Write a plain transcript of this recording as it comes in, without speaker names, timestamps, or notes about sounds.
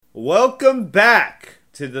Welcome back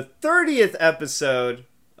to the 30th episode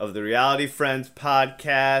of the Reality Friends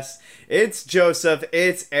podcast. It's Joseph,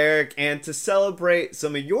 it's Eric, and to celebrate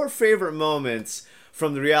some of your favorite moments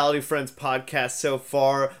from the Reality Friends podcast so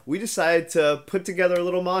far, we decided to put together a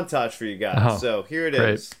little montage for you guys. So here it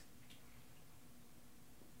is.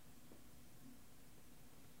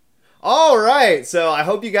 All right, so I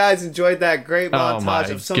hope you guys enjoyed that great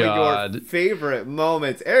montage of some of your favorite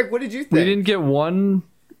moments. Eric, what did you think? We didn't get one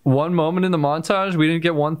moment in the montage. We didn't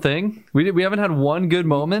get one thing. We haven't had one good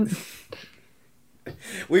moment.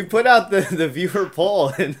 We put out the viewer poll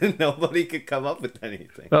and nobody could come up with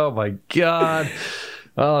anything. Oh my god.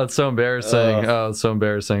 Oh, it's so embarrassing. It's so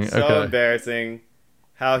embarrassing. So embarrassing.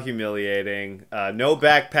 How humiliating. No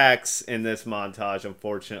backpacks in this montage,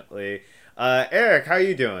 unfortunately. Eric, how are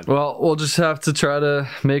you doing? Well, we'll just have to try to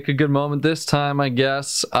make a good moment this time, I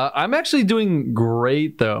guess. I'm actually doing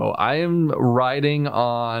great, though. I am riding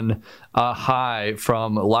on a high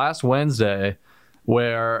from last Wednesday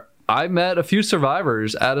where I met a few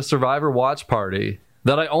survivors at a survivor watch party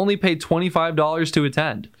that I only paid $25 to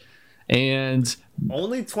attend. And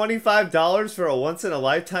only $25 for a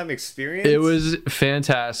once-in-a-lifetime experience? It was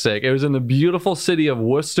fantastic. It was in the beautiful city of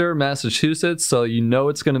Worcester, Massachusetts, so you know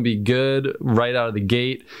it's going to be good right out of the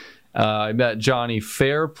gate. I met Johnny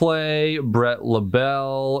Fairplay, Brett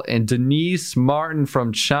LaBelle, and Denise Martin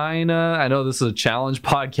from China. I know this is a challenge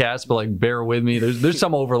podcast, but like bear with me. There's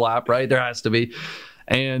some overlap, right? There has to be.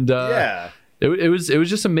 And yeah. It was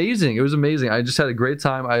just amazing. It was amazing. I just had a great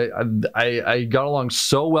time. I got along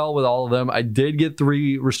so well with all of them. I did get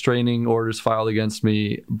 3 restraining orders filed against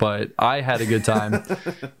me, but I had a good time.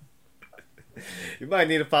 You might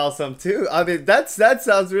need to file some too. I mean, that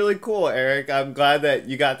sounds really cool, Eric. I'm glad that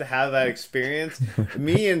you got to have that experience.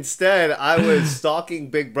 Me, instead, I was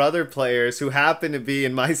stalking Big Brother players who happened to be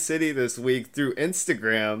in my city this week through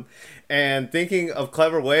Instagram and thinking of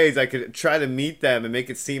clever ways I could try to meet them and make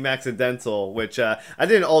it seem accidental, which I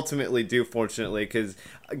didn't ultimately do, fortunately, because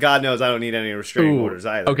God knows I don't need any restraining orders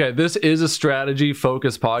either. Okay, this is a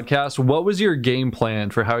strategy-focused podcast. What was your game plan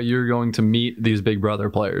for how you're going to meet these Big Brother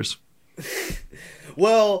players?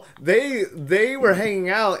 Well, they were hanging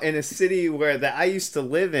out in a city that I used to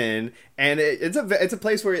live in, and it's a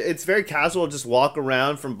place where it's very casual to just walk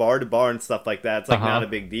around from bar to bar and stuff like that. It's like not a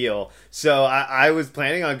big deal. So I was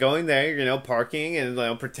planning on going there, parking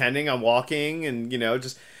and pretending I'm walking and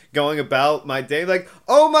just going about my day like,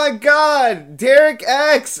 oh my God, Derek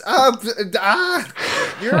X,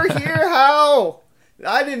 you're here? How?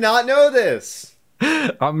 I did not know this.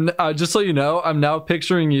 I'm just so you know, I'm now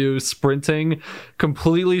picturing you sprinting,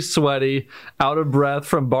 completely sweaty, out of breath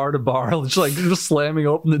from bar to bar, just slamming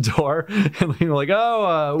open the door, and you're like,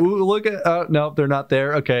 look at, nope, they're not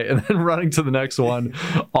there. Okay, and then running to the next one,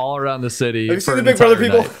 all around the city. Have you seen the Big Brother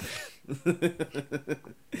people?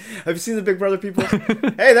 Have you seen the Big Brother people?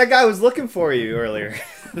 Hey, that guy was looking for you earlier.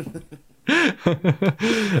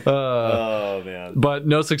 Oh man! But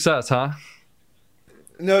no success, huh?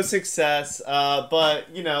 No success, but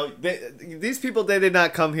these people, they did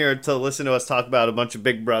not come here to listen to us talk about a bunch of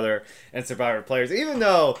Big Brother and Survivor players, even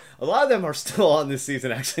though a lot of them are still on this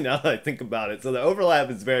season, actually, now that I think about it. So the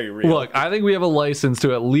overlap is very real. Look, I think we have a license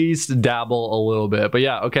to at least dabble a little bit, but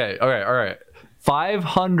yeah, okay, all right.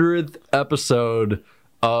 500th episode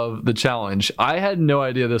of the challenge. I had no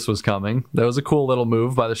idea this was coming. That was a cool little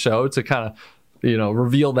move by the show to kind of,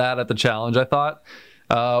 reveal that at the challenge, I thought.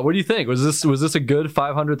 What do you think? Was this a good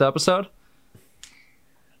 500th episode?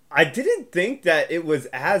 I didn't think that it was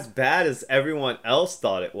as bad as everyone else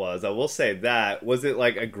thought it was. I will say that. Was it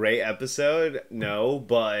like a great episode? No,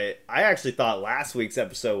 but I actually thought last week's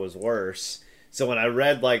episode was worse. So when I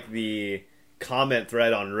read the comment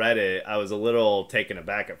thread on Reddit, I was a little taken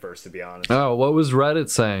aback at first, to be honest. Oh, what was Reddit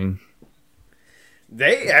saying?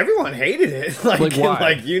 Everyone hated it. Why?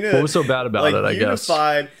 What was so bad about it, I guess?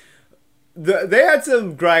 They had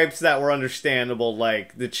some gripes that were understandable,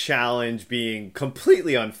 like the challenge being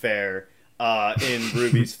completely unfair in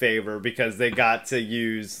Ruby's favor because they got to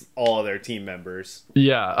use all of their team members.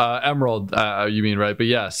 Yeah, Emerald, you mean, right? But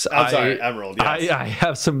yes. I'm sorry, Emerald, yes. I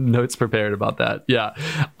have some notes prepared about that. Yeah.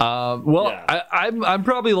 Yeah. I'm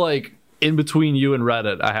probably in between you and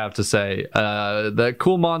Reddit, I have to say. The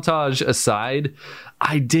cool montage aside,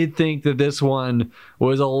 I did think that this one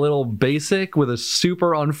was a little basic with a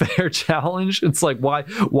super unfair challenge. It's like, why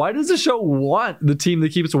does the show want the team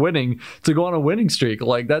that keeps winning to go on a winning streak?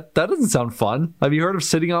 That doesn't sound fun. Have you heard of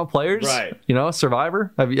sitting out players? Right.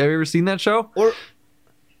 Survivor? Have you ever seen that show?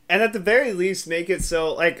 And at the very least, make it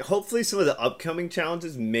so, hopefully some of the upcoming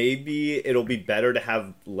challenges, maybe it'll be better to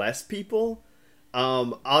have less people.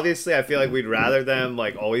 Obviously, I feel like we'd rather them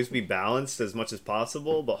like always be balanced as much as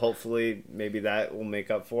possible, but hopefully, maybe that will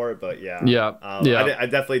make up for it. But yeah, I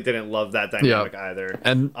definitely didn't love that dynamic either.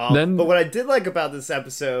 And then, but what I did like about this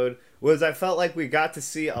episode was I felt like we got to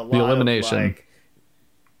see a lot the elimination. of like,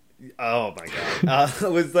 oh my god,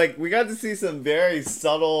 it was like we got to see some very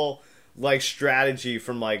subtle like strategy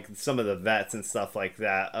from like some of the vets and stuff like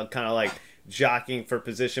that, kind of like jockeying for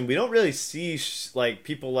position. We don't really see like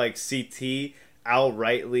people like CT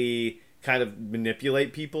outrightly kind of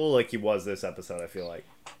manipulate people like he was this episode. I feel like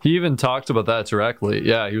he even talked about that directly.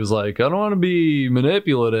 Yeah, he was like, I don't want to be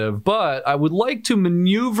manipulative, but I would like to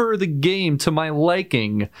maneuver the game to my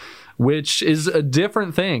liking, which is a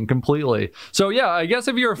different thing completely. So yeah, I guess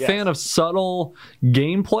if you're a fan of subtle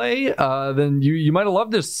gameplay, then you might have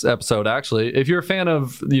loved this episode, actually. If you're a fan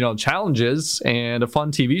of, challenges and of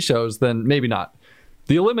fun TV shows, then maybe not.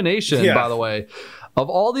 The elimination, by the way, of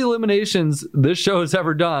all the eliminations this show has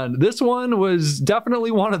ever done, this one was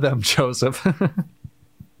definitely one of them, Joseph.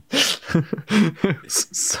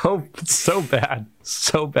 so bad.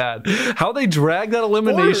 How they drag that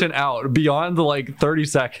elimination out beyond the like 30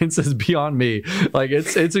 seconds is beyond me. Like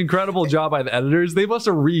it's incredible job by the editors. They must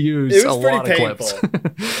have reused a lot of clips.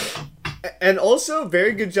 And also,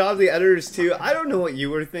 very good job the editors too. I don't know what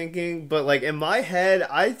you were thinking, but like in my head,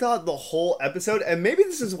 I thought the whole episode, and maybe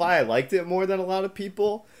this is why I liked it more than a lot of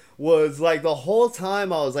people, was like the whole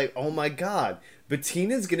time I was like, oh my god,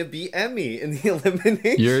 Bettina's gonna be Emmy in the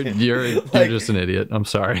elimination. You're just an idiot. I'm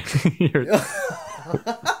sorry.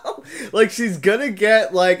 Like she's gonna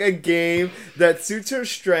get like a game that suits her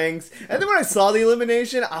strengths. And then when I saw the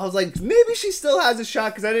elimination, I was like, maybe she still has a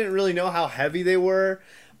shot because I didn't really know how heavy they were.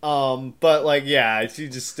 But like, yeah, she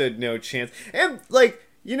just stood no chance. And like,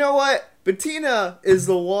 you know what? Bettina is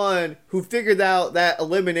the one who figured out that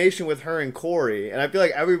elimination with her and Corey. And I feel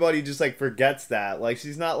like everybody just like forgets that. Like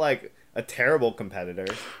she's not like a terrible competitor.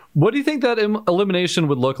 What do you think that elimination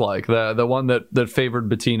would look like? The one that favored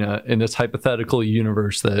Bettina in this hypothetical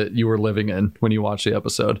universe that you were living in when you watched the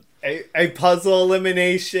episode? A puzzle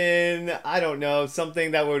elimination. I don't know.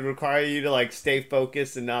 Something that would require you to like stay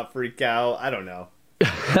focused and not freak out. I don't know.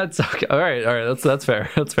 That's okay. All right. That's fair.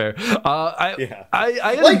 That's fair.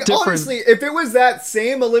 I like honestly, if it was that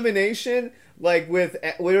same elimination, like with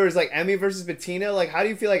when it was like Emmy versus Bettina, like how do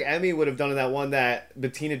you feel like Emmy would have done in that one that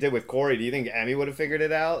Bettina did with Corey? Do you think Emmy would have figured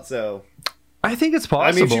it out? So I think it's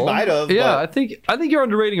possible. I mean, she might have. Yeah, but... I think you're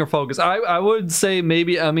underrating her focus. I would say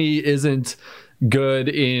maybe Emmy isn't good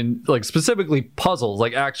in like specifically puzzles,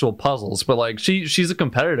 like actual puzzles, but like she's a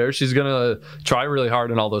competitor. She's gonna try really hard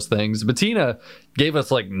in all those things. Bettina gave us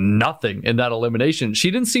like nothing in that elimination. She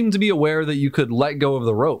didn't seem to be aware that you could let go of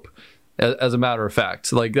the rope, as a matter of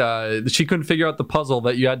fact. Like she couldn't figure out the puzzle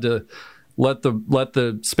that you had to let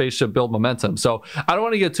the spaceship build momentum. So I don't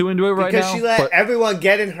want to get too into it right now. Because she let everyone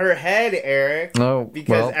get in her head, Eric. No,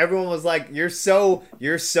 because everyone was like, "You're so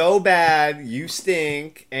bad, you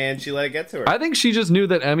stink," and she let it get to her. I think she just knew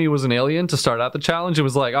that Emmy was an alien to start out the challenge. It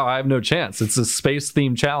was like, "Oh, I have no chance. It's a space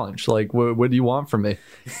themed challenge. Like, what do you want from me?"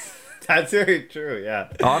 That's very true. Yeah.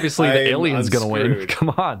 Obviously, the alien's gonna win. Come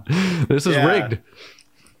on, this is rigged.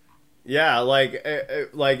 Yeah, like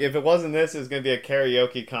if it wasn't this, it was gonna be a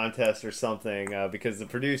karaoke contest or something, because the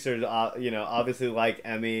producers, obviously like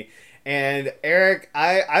Emmy. And Eric,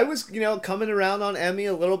 I was coming around on Emmy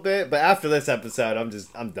a little bit, but after this episode,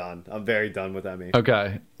 I'm done. I'm very done with Emmy.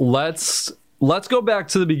 Okay, let's go back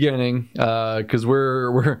to the beginning, because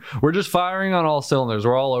we're just firing on all cylinders.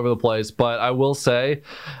 We're all over the place, but I will say,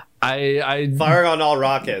 I firing on all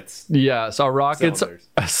rockets. Yes, our rockets.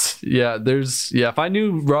 Cylinders. If I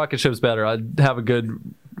knew rocket ships better, I'd have a good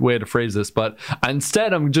way to phrase this. But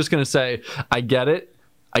instead, I'm just gonna say I get it.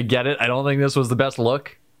 I don't think this was the best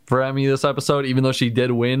look for Emmy this episode, even though she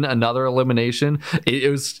did win another elimination.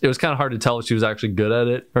 It was kind of hard to tell if she was actually good at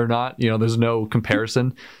it or not. There's no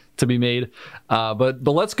comparison to be made. But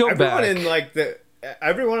let's go back.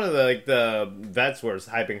 Every one of the vets was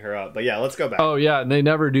hyping her up, but yeah, let's go back. Oh yeah, and they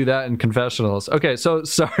never do that in confessionals. Okay, so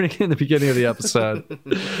starting in the beginning of the episode,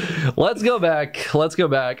 let's go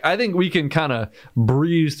back. I think we can kind of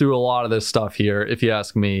breeze through a lot of this stuff here, if you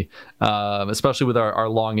ask me, especially with our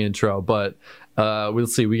long intro. But we'll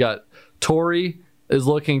see. We got Tori is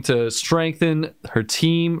looking to strengthen her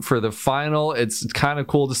team for the final. It's kind of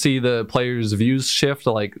cool to see the players' views shift.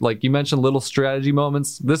 Like you mentioned, little strategy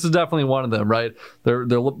moments. This is definitely one of them, right? They're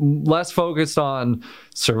less focused on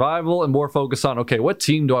survival and more focused on, okay, what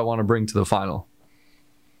team do I want to bring to the final?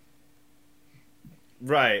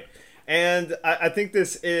 Right. And I think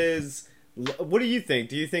this is... What do you think?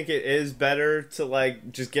 Do you think it is better to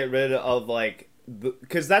just get rid of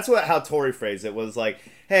because that's how Tori phrased it, was like,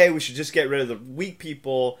 hey, we should just get rid of the weak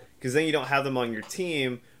people because then you don't have them on your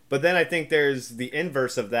team. But then I think there's the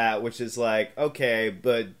inverse of that, which is like, okay,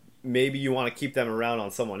 but maybe you want to keep them around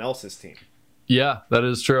on someone else's team. Yeah, that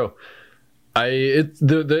is true.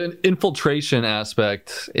 The infiltration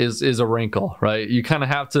aspect is a wrinkle, right? You kind of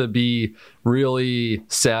have to be really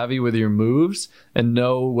savvy with your moves and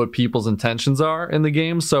know what people's intentions are in the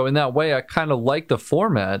game. So in that way, I kind of like the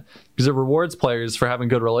format because it rewards players for having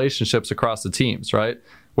good relationships across the teams, right?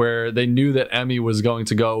 Where they knew that Emmy was going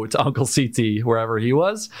to go to Uncle CT wherever he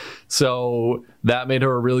was. So that made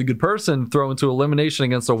her a really good person throw into elimination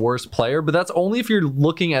against a worse player. But that's only if you're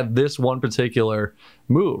looking at this one particular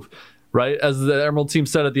move. Right? As the Emerald team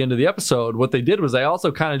said at the end of the episode, what they did was they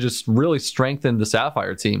also kind of just really strengthened the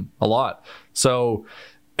Sapphire team a lot. So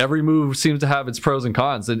every move seems to have its pros and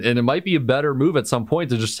cons. And it might be a better move at some point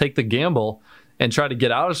to just take the gamble and try to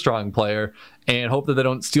get out a strong player and hope that they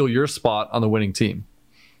don't steal your spot on the winning team.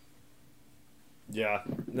 Yeah,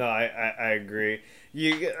 no, I agree.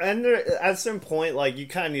 And at a certain point, like, you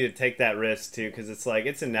kind of need to take that risk too, because it's like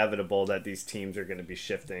it's inevitable that these teams are going to be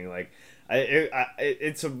shifting. Like,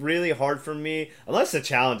 it's really hard for me unless the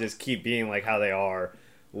challenges keep being like how they are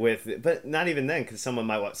but not even then, because someone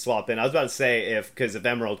might swap in. I was about to say because if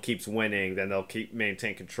Emerald keeps winning, then they'll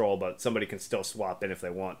maintain control, but somebody can still swap in if they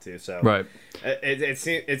want to. So right,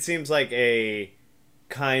 it seems like a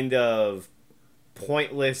kind of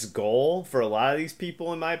pointless goal for a lot of these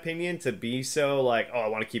people, in my opinion, to be so like, oh, I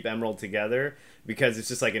want to keep Emerald together, because it's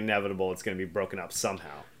just like inevitable it's going to be broken up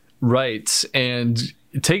somehow. Right. And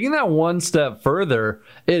taking that one step further,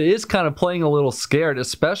 it is kind of playing a little scared,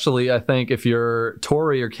 especially I think if you're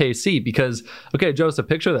Tori or KC, because okay, Joseph,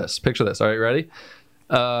 picture this. All right, ready?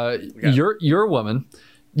 You're a woman.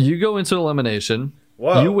 You go into elimination.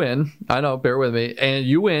 Whoa. You win. I know, bear with me. And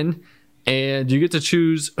you win. And you get to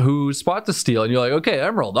choose whose spot to steal. And you're like, okay,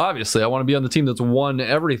 Emerald, obviously, I want to be on the team that's won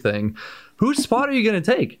everything. Whose spot are you going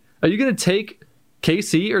to take? Are you going to take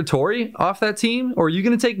KC or Tori off that team? Or are you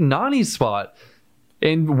going to take Nany's spot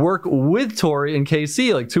and work with Tori and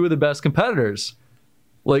KC, like two of the best competitors?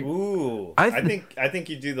 Like, ooh, I think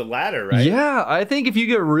you do the latter, right? Yeah, I think if you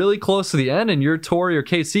get really close to the end and you're Tori or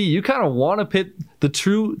KC, you kind of want to pit the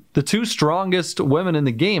two strongest women in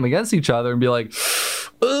the game against each other and be like,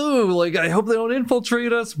 ooh, like, I hope they don't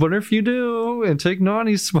infiltrate us, but if you do and take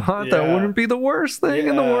Nany's spot, that wouldn't be the worst thing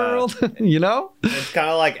in the world. You know? It's kind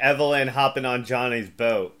of like Evelyn hopping on Johnny's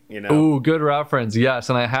boat, you know? Ooh, good reference. Yes,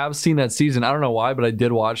 and I have seen that season. I don't know why, but I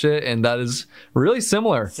did watch it, and that is really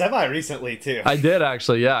similar. Semi-recently, too. I did,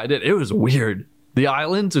 actually. Yeah, I did. It was weird. The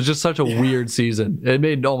Islands was just such a weird season. It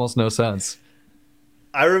made almost no sense.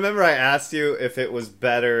 I remember I asked you if it was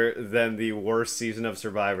better than the worst season of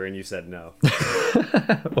Survivor, and you said no.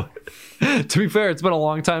 To be fair, it's been a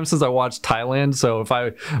long time since I watched Thailand, so if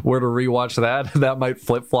I were to rewatch that might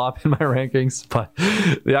flip-flop in my rankings. But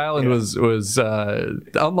The Island was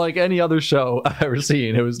unlike any other show I've ever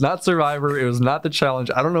seen. It was not Survivor. It was not The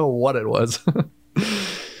Challenge. I don't know what it was.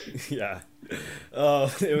 Yeah.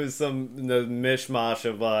 It was the mishmash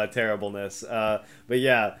of terribleness. But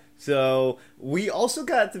yeah. So we also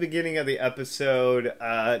got at the beginning of the episode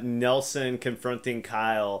Nelson confronting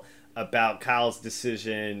Kyle about Kyle's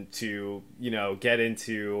decision to, get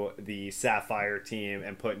into the Sapphire team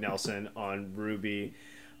and put Nelson on Ruby.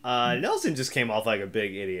 Nelson just came off like a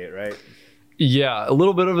big idiot, right? Yeah, a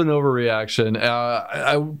little bit of an overreaction.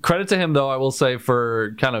 I credit to him, though, I will say,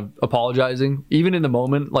 for kind of apologizing, even in the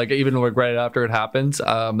moment, like even right after it happened.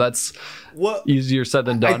 That's easier said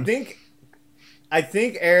than done. I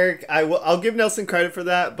think Eric, I'll give Nelson credit for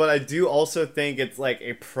that, but I do also think it's like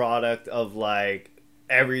a product of like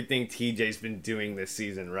everything TJ's been doing this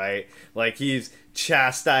season, right? Like he's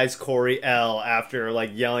chastised Corey L after like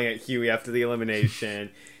yelling at Huey after the elimination.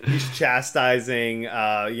 He's chastising,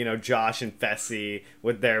 Josh and Fessy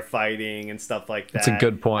with their fighting and stuff like that. That's a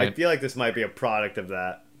good point. I feel like this might be a product of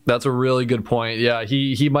that. That's a really good point. Yeah,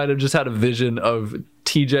 he might have just had a vision of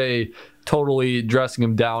TJ totally dressing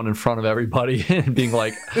him down in front of everybody and being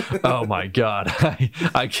like, oh my God,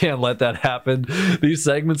 I can't let that happen. These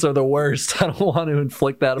segments are the worst. I don't want to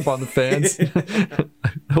inflict that upon the fans.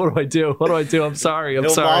 What do I do? I'm sorry.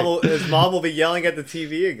 His mom will be yelling at the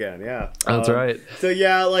TV again. Yeah. That's right. So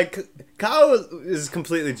yeah, like Kyle is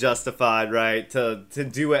completely justified, right? To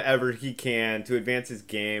do whatever he can to advance his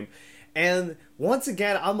game. And once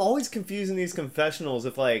again, I'm always confusing these confessionals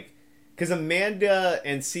if like, because Amanda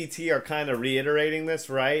and CT are kind of reiterating this,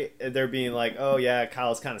 right? They're being like, oh yeah,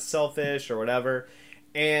 Kyle's kind of selfish or whatever.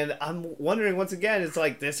 And I'm wondering once again, it's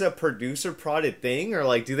like this a producer prodded thing, or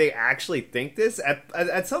like do they actually think this?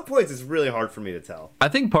 At some points, it's really hard for me to tell. I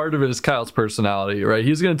think part of it is Kyle's personality, right?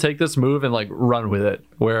 He's going to take this move and like run with it,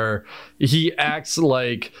 where he acts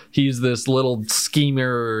like he's this little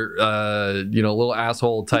schemer, little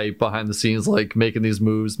asshole type behind the scenes, like making these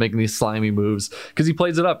moves, making these slimy moves, because he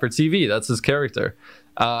plays it up for TV. That's his character.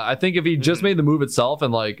 I think if he just made the move itself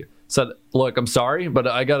and like said, look, I'm sorry, but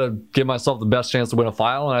I got to give myself the best chance to win a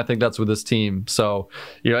final. And I think that's with this team. So,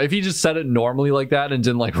 if he just said it normally like that and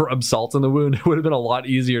didn't like rub salt in the wound, it would have been a lot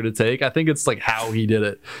easier to take. I think it's like how he did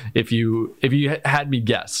it. If you had me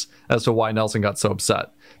guess as to why Nelson got so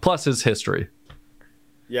upset, plus his history.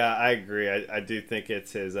 Yeah, I agree. I do think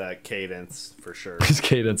it's his cadence for sure. His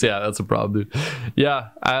cadence. Yeah, that's a problem, dude. Yeah.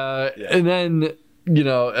 And then,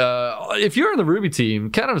 if you're in the Ruby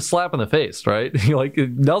team, kind of a slap in the face, right? Like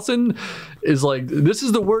Nelson is like, this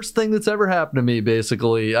is the worst thing that's ever happened to me,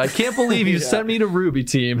 basically. I can't believe you sent me to Ruby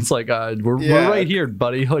team. It's like, we're right here,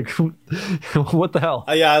 buddy. Like, what the hell?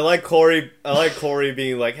 Yeah, I like Corey.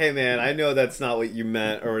 Being like, hey, man, I know that's not what you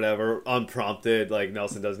meant or whatever, unprompted. Like,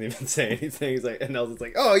 Nelson doesn't even say anything. He's like, and Nelson's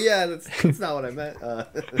like, oh, yeah, that's not what I meant.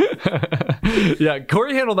 Yeah,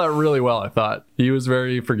 Corey handled that really well, I thought. He was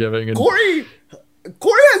very forgiving. And Corey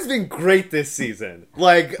has been great this season.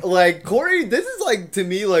 Like Corey, this is like, to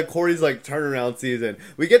me, like Corey's like turnaround season.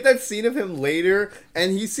 We get that scene of him later,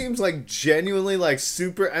 and he seems like genuinely like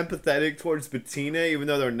super empathetic towards Bettina, even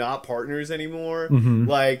though they're not partners anymore. Mm-hmm.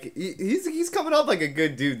 Like he's coming off like a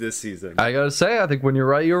good dude this season. I gotta say, I think when you're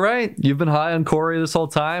right, you're right. You've been high on Corey this whole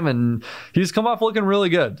time, and he's come off looking really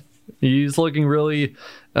good. He's looking really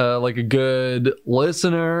like a good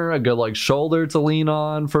listener, a good like shoulder to lean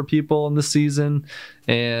on for people in the season.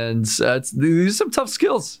 And these are some tough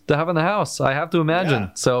skills to have in the house, I have to imagine.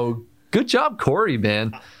 Yeah. So good job, Corey,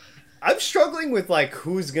 man. I'm struggling with like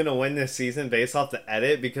who's going to win this season based off the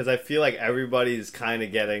edit, because I feel like everybody's kind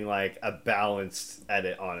of getting like a balanced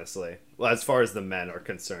edit, honestly. Well, as far as the men are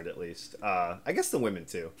concerned, at least. I guess the women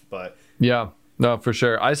too, but yeah. No, for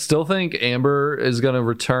sure. I still think Amber is going to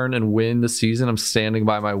return and win the season. I'm standing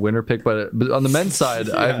by my winner pick, but on the men's side,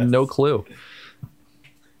 yes. I have no clue.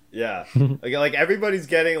 Yeah. like everybody's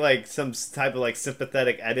getting like some type of like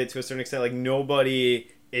sympathetic edit to a certain extent. Like nobody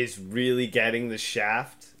is really getting the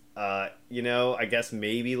shaft. I guess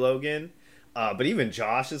maybe Logan. But even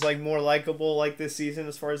Josh is like more likable like this season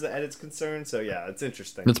as far as the edit's concerned. So yeah, it's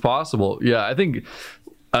interesting. It's possible. Yeah, I think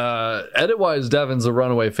edit wise Devin's a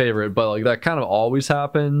runaway favorite, but like that kind of always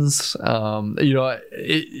happens. If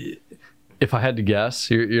I had to guess,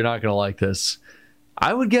 you're not gonna like this.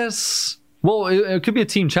 I would guess, well, it could be a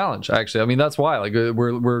team challenge, actually. I mean, that's why like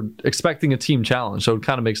we're expecting a team challenge, so it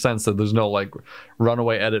kind of makes sense that there's no like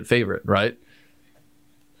runaway edit favorite, right?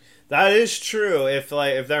 That is true. If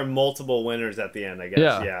there are multiple winners at the end, I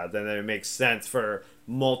guess, yeah, then it makes sense for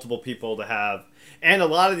multiple people to have. And a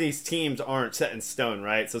lot of these teams aren't set in stone,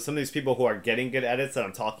 right? So some of these people who are getting good edits that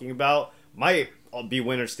I'm talking about might be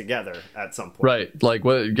winners together at some point. Right. Like,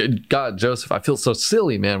 what? God, Joseph, I feel so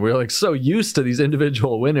silly, man. We're like so used to these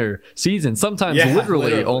individual winner seasons. Sometimes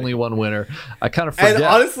literally only one winner. I kind of forget. And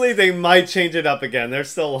honestly, they might change it up again. They're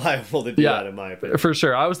still liable to do that, in my opinion. For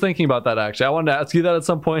sure. I was thinking about that, actually. I wanted to ask you that at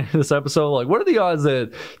some point in this episode. Like, what are the odds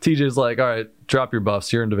that TJ's like, all right, drop your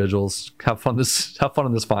buffs, your individuals. Have fun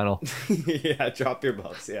in this final. Yeah, drop your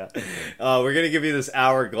buffs. Yeah, we're gonna give you this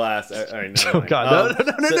hourglass. All right, no, oh God, no.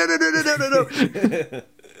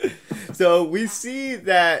 So we see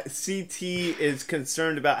that CT is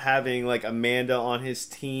concerned about having like Amanda on his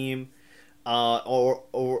team,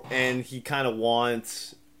 and he kind of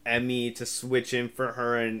wants Emmy to switch in for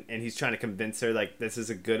her, and he's trying to convince her like this is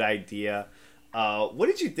a good idea. What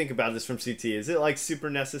did you think about this from CT? Is it like super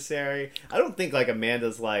necessary? I don't think like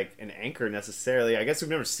Amanda's like an anchor necessarily. I guess we've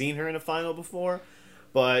never seen her in a final before,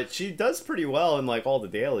 but she does pretty well in like all the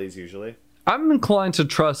dailies usually. I'm inclined to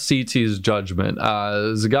trust CT's judgment.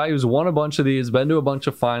 As a guy who's won a bunch of these, been to a bunch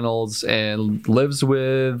of finals, and lives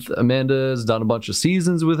with Amanda, has done a bunch of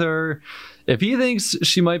seasons with her. If he thinks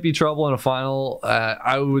she might be trouble in a final,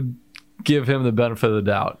 I would give him the benefit of the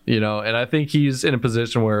doubt, and I think he's in a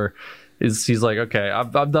position where he's like, okay,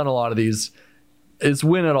 I've done a lot of these. It's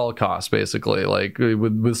win at all costs, basically, like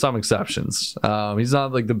with some exceptions. He's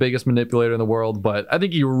not like the biggest manipulator in the world, but I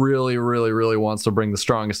think he really, really, really wants to bring the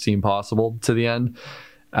strongest team possible to the end.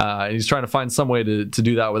 And he's trying to find some way to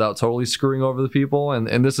do that without totally screwing over the people.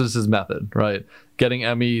 And this is his method, right? Getting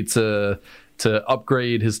Emmy to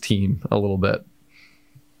upgrade his team a little bit.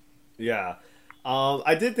 Yeah.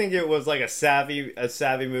 I did think it was like a savvy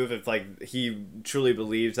move if like he truly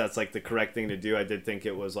believes that's like the correct thing to do. I did think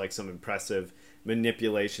it was like some impressive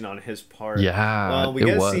manipulation on his part. Yeah, we it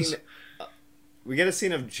get was. a scene. We get a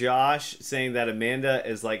scene of Josh saying that Amanda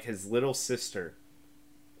is like his little sister.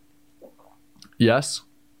 Yes.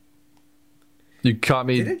 You caught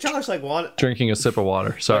me. Didn't Josh like want drinking a sip of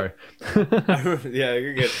water? Sorry. Yeah,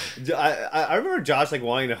 you're good. I remember Josh like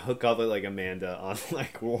wanting to hook up with like Amanda on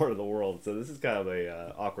like War of the Worlds. So this is kind of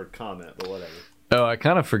a awkward comment, but whatever. Oh, I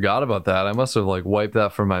kind of forgot about that. I must have like wiped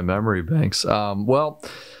that from my memory banks. Well,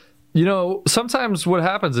 you know, sometimes what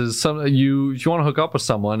happens is you want to hook up with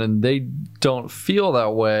someone and they don't feel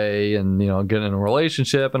that way, and you know, get in a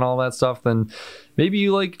relationship and all that stuff. Then maybe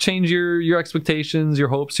you like change your expectations, your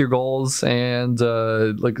hopes, your goals, and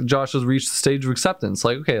like Josh has reached the stage of acceptance.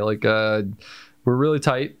 Like, okay, like we're really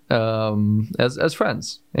tight as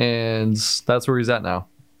friends, and that's where he's at now.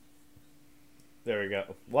 There we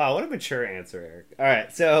go. Wow, what a mature answer, Eric. All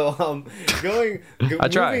right, so I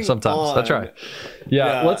try sometimes. On. I try.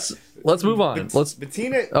 Yeah, let's move on. Let's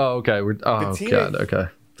Bettina. Oh, okay. Bettina, God. Okay.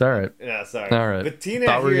 All right. Yeah, sorry. All right. Bettina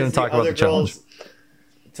thought we were going to talk about the challenge.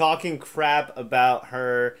 Talking crap about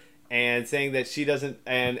her and saying that she doesn't,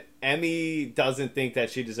 and Emmy doesn't think that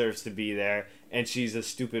she deserves to be there, and she's a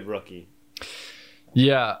stupid rookie.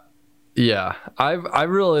 Yeah. I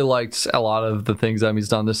really liked a lot of the things Emmy's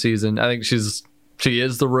done this season. I think she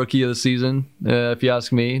is the rookie of the season, if you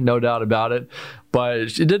ask me, no doubt about it.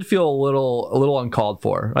 But it did feel a little uncalled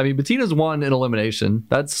for. I mean, Bettina's won in elimination.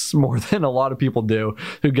 That's more than a lot of people do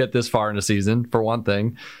who get this far in a season, for one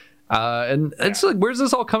thing. And it's like, where's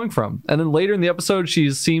this all coming from? And then later in the episode,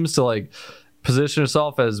 she seems to like position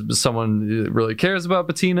herself as someone who really cares about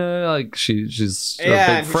Bettina. Like she's a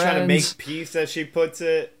big friend. Trying to make peace, as she puts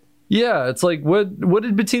it. Yeah, it's like, what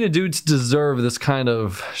did Bettina do to deserve this kind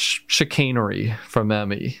of chicanery from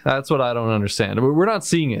Emmy? That's what I don't understand. We're not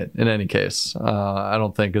seeing it in any case, I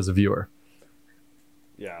don't think, as a viewer.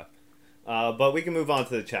 Yeah. But we can move on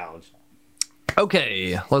to the challenge.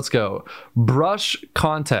 Okay, let's go. Brush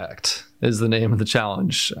contact is the name of the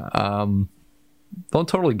challenge. Don't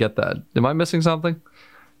totally get that. Am I missing something?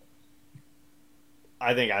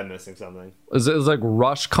 I think I'm missing something. Is it like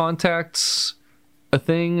rush contacts a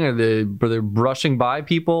thing? Are they brushing by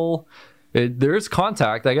people? There is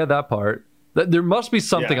contact. I get that part. There must be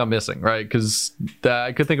something I'm missing, right? Because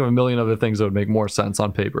I could think of a million other things that would make more sense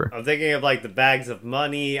on paper. I'm thinking of like the bags of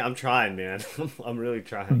money. I'm trying, man. I'm really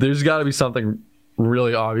trying. There's got to be something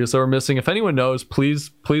really obvious that we're missing. If anyone knows,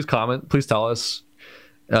 please comment. Please tell us.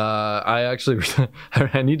 I actually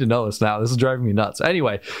I need to know this now. This is driving me nuts.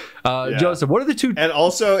 Anyway, Joseph, what are the two? And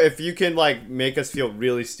also, if you can like make us feel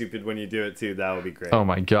really stupid when you do it too, that would be great. Oh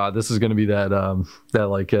my god, this is going to be that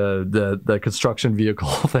the construction vehicle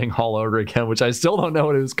thing all over again, which I still don't know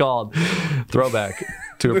what it was called. Throwback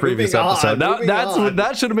to a previous episode.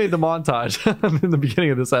 That should have made the montage in the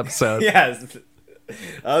beginning of this episode. Yes.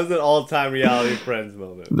 That was an all-time Reality Friends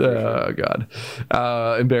moment. Oh, God.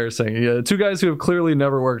 Embarrassing. Yeah, two guys who have clearly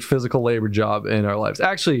never worked physical labor job in our lives.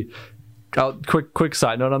 Actually, quick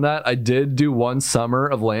side note on that. I did do one summer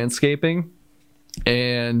of landscaping,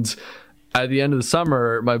 and at the end of the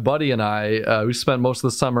summer, my buddy and I, we spent most of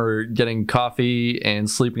the summer getting coffee and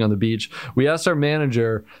sleeping on the beach. We asked our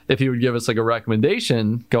manager if he would give us like a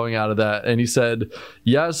recommendation going out of that, and he said,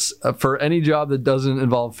 yes, for any job that doesn't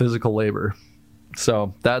involve physical labor.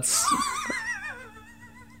 So that's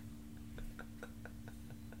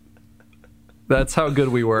how good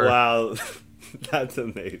we were. Wow, that's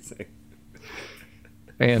amazing.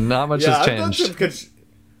 And not much has changed.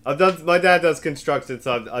 My dad does construction,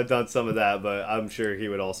 so I've done some of that, but I'm sure he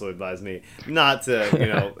would also advise me not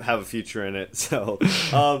to, have a future in it. So,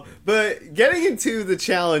 but getting into the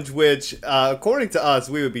challenge, which according to us,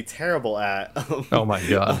 we would be terrible at. Oh my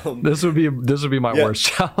god, this would be my worst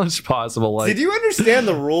challenge possible. Like, did you understand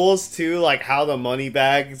the rules too, like how the money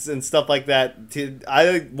bags and stuff like that?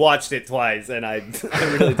 I watched it twice, and I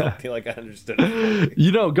really don't feel like I understood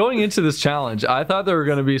it. Going into this challenge, I thought there were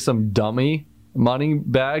going to be some dummy money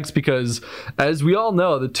bags, because as we all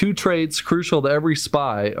know, the two traits crucial to every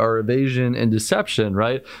spy are evasion and deception,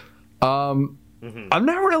 right? I'm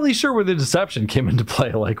not really sure where the deception came into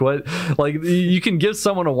play. Like you can give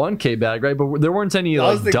someone a 1K bag, right? But there weren't any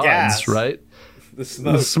like duds, gas. Right? The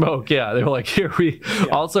smoke, yeah. They were like, here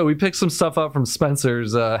also we picked some stuff up from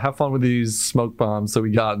Spencer's. Have fun with these smoke bombs that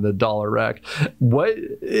we got in the dollar rack.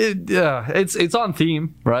 It's on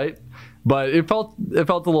theme, right? But it felt a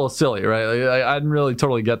little silly, right? Like, I didn't really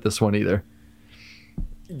totally get this one either.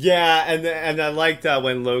 Yeah, and I liked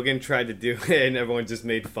when Logan tried to do it and everyone just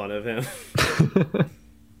made fun of him.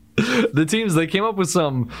 the teams, they came up with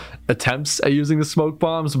some attempts at using the smoke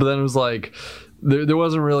bombs, but then it was like there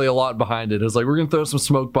wasn't really a lot behind it. It was like, we're gonna throw some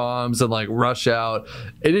smoke bombs and like rush out.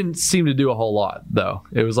 It didn't seem to do a whole lot though.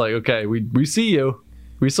 It was like, okay, we see you.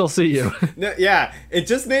 We still see you. No, yeah, it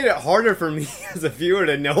just made it harder for me as a viewer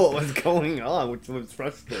to know what was going on, which was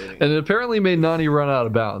frustrating. And it apparently made Nani run out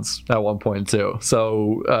of bounds at one point too.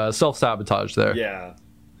 So self-sabotage there. Yeah.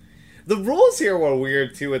 The rules here were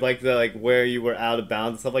weird too, with like the where you were out of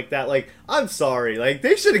bounds and stuff like that. Like, I'm sorry, like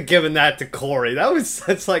they should have given that to Corey. That was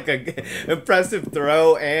such like a impressive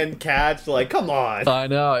throw and catch. Like, come on. I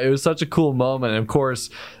know, it was such a cool moment. And of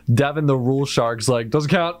course, Devin the rule shark's like,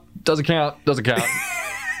 doesn't count.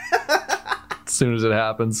 As soon as it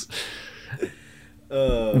happens.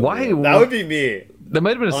 Why? That would be me. That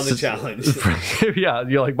might have been on the challenge. Yeah,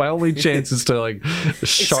 you're like, my only chance is to like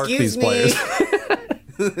shark these players.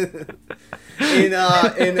 In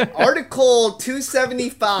Article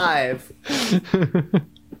 275.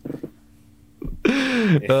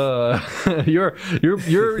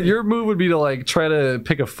 Your move would be to like try to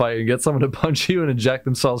pick a fight and get someone to punch you and eject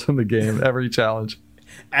themselves from the game every challenge.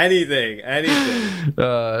 Anything.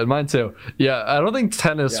 And mine too. Yeah, I don't think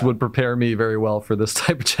tennis would prepare me very well for this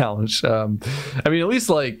type of challenge. I mean, at least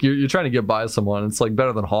like you're trying to get by someone. It's like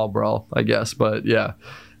better than Hall Brawl, I guess. But yeah,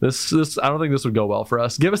 this I don't think this would go well for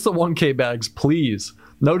us. Give us the 1K bags, please.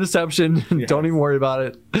 No deception. Yeah. Don't even worry about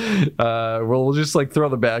it. We'll just like throw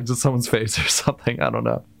the bags at someone's face or something. I don't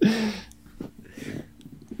know.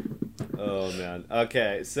 Oh man.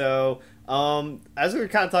 Okay, so as we were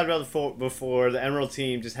kind of talking about before, the Emerald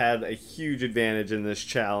team just had a huge advantage in this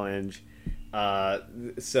challenge.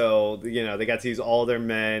 So they got to use all their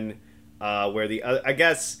men. Where I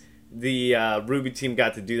guess the Ruby team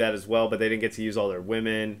got to do that as well, but they didn't get to use all their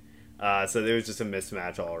women. So there was just a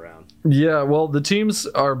mismatch all around. Yeah, well, the teams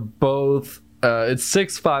are both. It's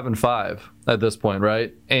 6, 5, and 5 at this point,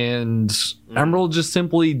 right? And Emerald just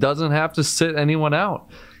simply doesn't have to sit anyone out.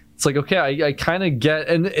 It's like, okay, I kind of get,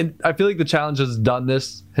 and I feel like the challenge has done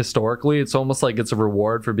this historically. It's almost like it's a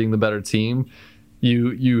reward for being the better team.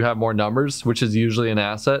 You have more numbers, which is usually an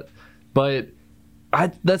asset, but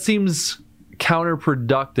that seems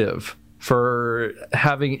counterproductive for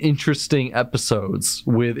having interesting episodes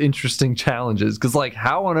with interesting challenges. Because like,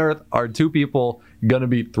 how on earth are 2 people gonna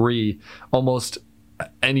beat 3 almost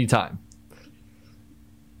any time?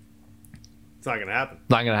 It's not gonna happen.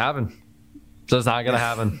 Not gonna happen. Just not gonna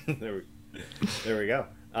happen. There we go.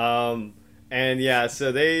 And yeah,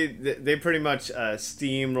 so they pretty much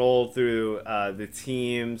steamrolled through the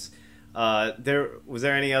teams. Was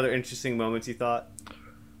there any other interesting moments you thought?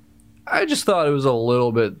 I just thought it was a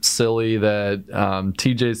little bit silly that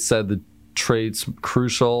TJ said the traits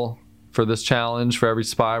crucial for this challenge for every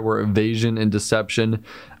spy were evasion and deception.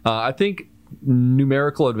 I think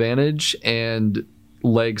numerical advantage and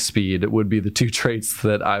leg speed would be the 2 traits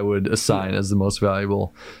that I would assign as the most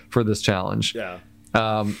valuable for this challenge. Yeah.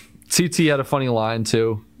 CT had a funny line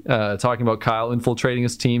too, talking about Kyle infiltrating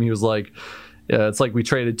his team. He was like, it's like we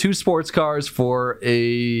traded 2 sports cars for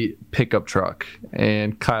a pickup truck.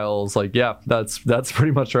 And Kyle's like, yeah, that's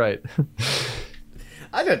pretty much right.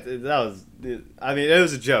 It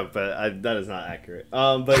was a joke, but that is not accurate.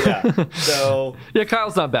 But yeah, so yeah,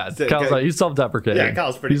 Kyle's not bad. He's self-deprecating. Yeah,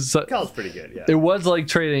 Kyle's pretty good. Yeah, it was like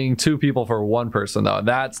trading 2 people for 1 person though.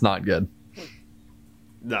 That's not good.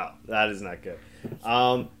 No, that is not good.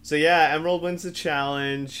 So yeah, Emerald wins the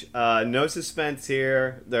challenge. No suspense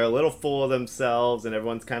here. They're a little full of themselves, and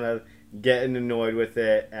everyone's kind of getting annoyed with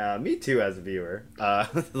it. Me too, as a viewer. And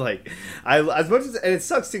it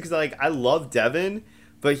sucks too because I love Devin.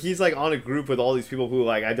 But he's like on a group with all these people who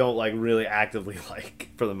like I don't like really actively like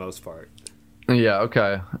for the most part. Yeah,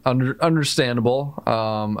 okay. Understandable,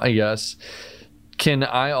 I guess. Can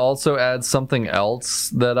I also add something else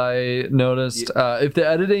that I noticed? If the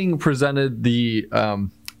editing presented the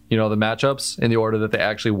the matchups in the order that they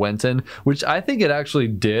actually went in, which I think it actually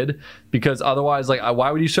did, because otherwise, like,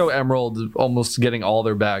 why would you show Emerald almost getting all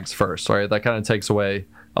their bags first, right? That kind of takes away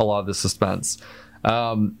a lot of the suspense.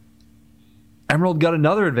 Emerald got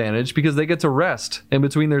another advantage because they get to rest in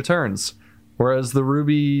between their turns, whereas the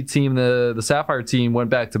Ruby team, the Sapphire team, went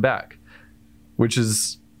back to back, which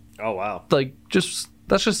is like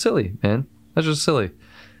that's just silly, man. That's just silly.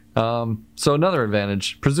 So another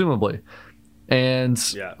advantage, presumably. And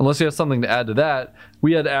unless you have something to add to that,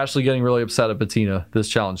 we had Ashley getting really upset at Bettina this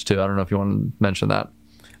challenge too. I don't know if you want to mention that.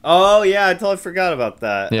 Oh yeah, I totally forgot about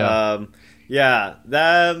that. Yeah.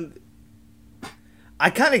 I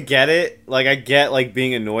kind of get it. Like, I get like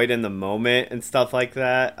being annoyed in the moment and stuff like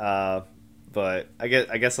that. But I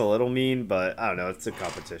guess a little mean. But I don't know. It's a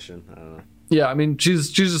competition. I don't know. Yeah, I mean,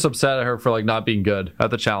 she's just upset at her for like not being good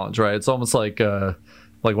at the challenge, right? It's almost like one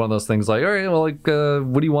of those things like, all right, well, like,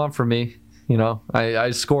 what do you want from me? You know,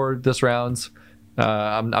 I scored this round.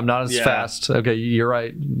 I'm not as fast. Okay, you're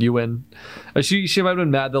right. You win. She might have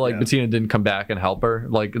been mad that like Bettina didn't come back and help her.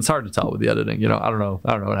 Like, it's hard to tell with the editing. You know, I don't know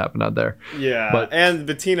what happened out there. Yeah, and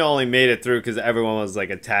Bettina only made it through because everyone was like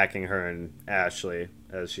attacking her and Ashley,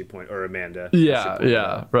 as she pointed, or Amanda.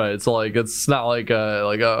 Yeah, right. So like, it's not like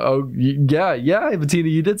oh yeah, Bettina,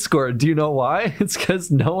 you did score. Do you know why? It's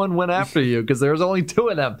because no one went after you because there was only 2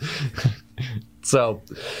 of them. So,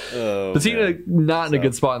 Bettina not in a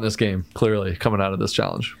good spot in this game, clearly, coming out of this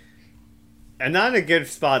challenge. And not in a good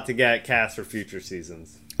spot to get cast for future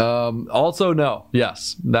seasons. Also, no.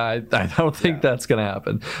 Yes. I don't think that's going to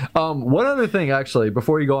happen. One other thing, actually,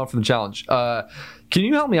 before you go on from the challenge. Can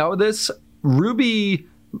you help me out with this? Ruby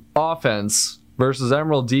offense versus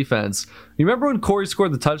Emerald defense. You remember when Corey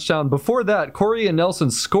scored the touchdown? Before that, Corey and Nelson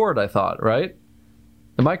scored, I thought, right?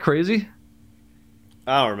 Am I crazy?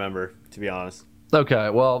 I don't remember, to be honest. Okay,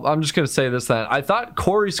 well, I'm just going to say this then. I thought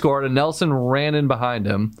Corey scored and Nelson ran in behind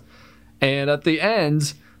him. And at the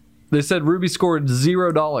end, they said Ruby scored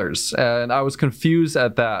 $0. And I was confused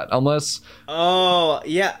at that. Unless... Oh,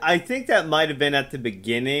 yeah. I think that might have been at the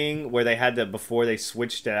beginning where they had to, before they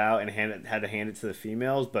switched it out and had to hand it to the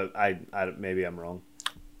females. But I maybe I'm wrong.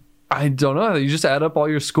 I don't know. You just add up all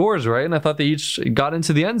your scores, right? And I thought they each got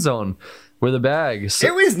into the end zone with a bag. So,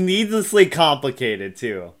 it was needlessly complicated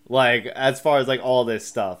too. Like, as far as like all this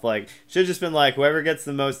stuff, like, should have just been like whoever gets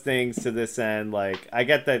the most things to this end. Like, I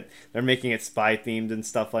get that they're making it spy themed and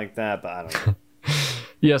stuff like that, but I don't know.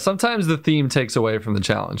 Yeah, sometimes the theme takes away from the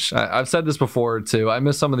challenge. I've said this before too. I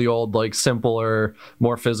miss some of the old, like, simpler,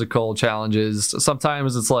 more physical challenges.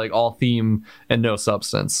 Sometimes it's like all theme and no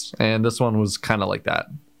substance, and this one was kind of like that.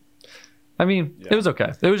 I mean, It was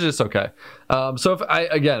okay. It was just okay. So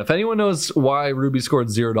if anyone knows why Ruby scored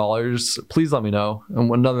 $0, please let me know. And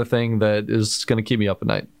another thing that is going to keep me up at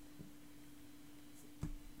night.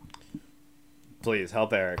 Please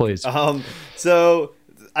help Eric. Please. So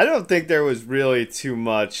I don't think there was really too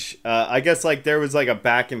much. I guess like there was like a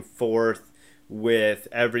back and forth with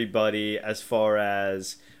everybody as far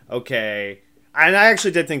as, okay. And I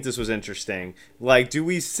actually did think this was interesting. Like, do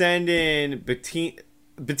we send in Bettina?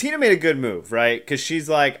 Bettina made a good move, right? Because she's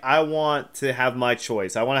like, I want to have my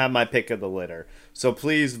choice. I want to have my pick of the litter. So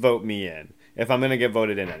please vote me in if I'm going to get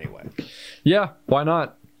voted in anyway. Yeah, why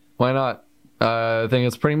not? Why not? I think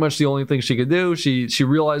it's pretty much the only thing she could do. She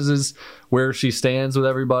realizes where she stands with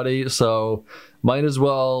everybody, so might as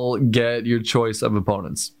well get your choice of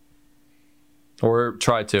opponents. Or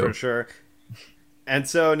try to. For sure. And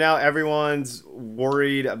so now everyone's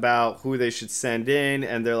worried about who they should send in,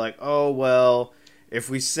 and they're like, oh, well... If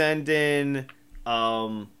we send in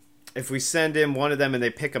one of them and they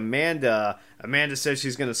pick Amanda says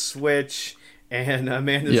she's gonna switch, and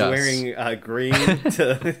Amanda's wearing green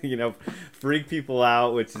to freak people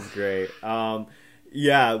out, which is great. What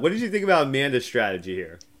did you think about Amanda's strategy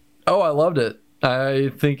here? Oh, I loved it.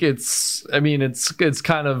 I think it's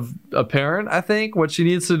kind of apparent, I think, what she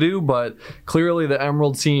needs to do, but clearly the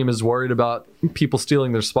Emerald team is worried about people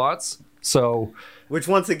stealing their spots. So, which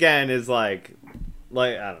once again is like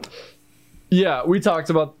I don't know. Yeah, we talked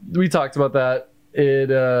about that.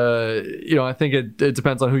 I think it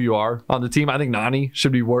depends on who you are on the team. I think Nany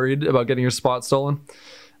should be worried about getting your spot stolen,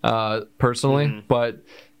 personally. But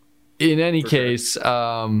in any case,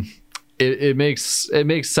 it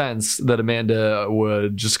makes sense that Amanda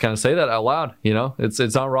would just kind of say that out loud. You know, it's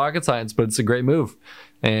not rocket science, but it's a great move.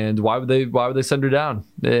 And why would they send her down?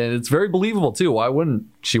 And it's very believable too. Why wouldn't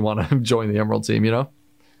she want to join the Emerald team? You know?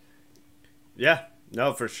 Yeah.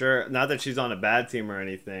 No, for sure. Not that she's on a bad team or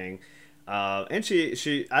anything. And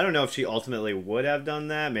she I don't know if she ultimately would have done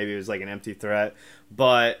that. Maybe it was like an empty threat.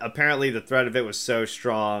 But apparently the threat of it was so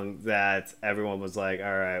strong that everyone was like,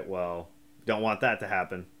 all right, well, don't want that to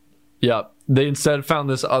happen. Yeah. They instead found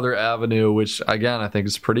this other avenue, which, again, I think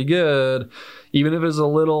is pretty good. Even if it's a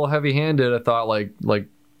little heavy-handed, I thought, like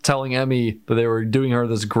telling Emmy that they were doing her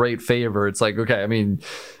this great favor. It's like, okay, I mean...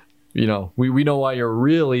 we know why you're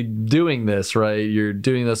really doing this, right? You're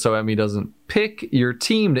doing this so Emmy doesn't pick your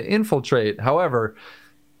team to infiltrate. However,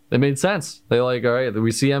 it made sense. They all right,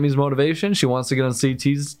 we see Emmy's motivation. She wants to get on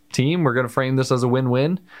CT's team. We're going to frame this as a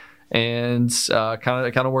win-win. And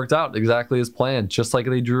kind of worked out exactly as planned, just like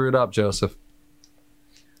they drew it up, Joseph.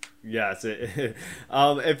 Yes. If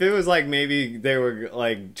it was like maybe they were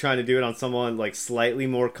like trying to do it on someone like slightly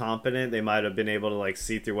more competent, they might have been able to like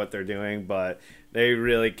see through what they're doing. But They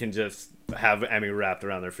really can just have Emmy wrapped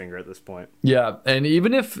around their finger at this point. Yeah, and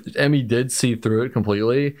even if Emmy did see through it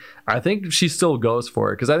completely, I think she still goes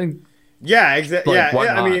for it because I think. Yeah, exactly. Like,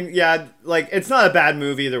 yeah, I mean, yeah, like it's not a bad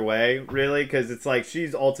move either way, really, because it's like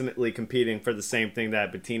she's ultimately competing for the same thing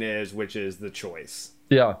that Bettina is, which is the choice.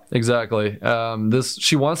 Yeah, exactly.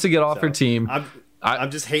 She wants to get off her team.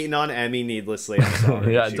 I'm just hating on Emmy needlessly. I'm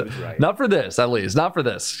sorry. Yeah, she was right. Not for this, at least. Not for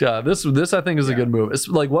this. This I think is a good move. It's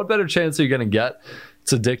like, what better chance are you going to get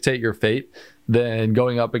to dictate your fate than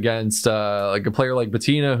going up against like a player like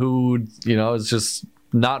Bettina, who is just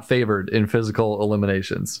not favored in physical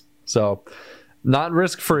eliminations. So, not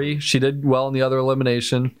risk free. She did well in the other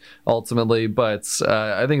elimination ultimately, but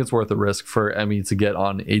I think it's worth the risk for Emmy to get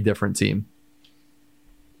on a different team.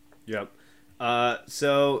 Yep.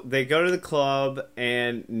 So they go to the club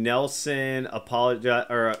and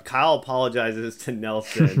Kyle apologizes to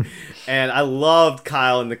Nelson. And I loved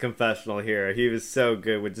Kyle in the confessional here. He was so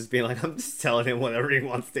good with just being like, I'm just telling him whatever he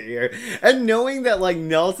wants to hear. And knowing that like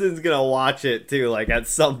Nelson's going to watch it too, like at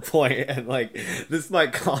some point, and like this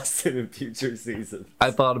might cost him in future seasons.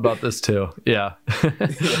 I thought about this too. Yeah.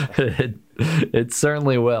 It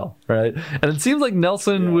certainly will, right? And it seems like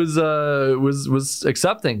Nelson was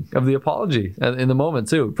accepting of the apology in the moment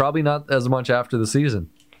too. Probably not as much after the season.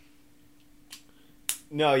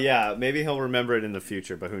 No, yeah, maybe he'll remember it in the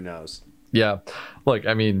future, but who knows? Yeah, look,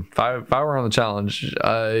 I mean, if I were on the challenge,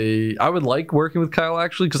 I would like working with Kyle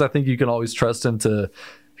actually, because I think you can always trust him to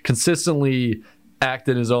consistently act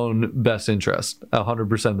in his own best interest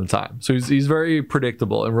 100% of the time. So he's very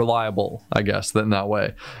predictable and reliable, I guess, in that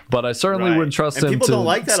way. But I certainly wouldn't trust him to people don't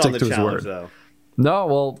like that stick on the to his challenge, word. though. No,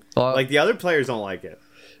 well, like the other players don't like it.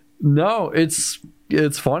 No, it's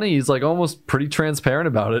funny. He's like almost pretty transparent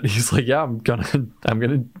about it. He's like, yeah, I'm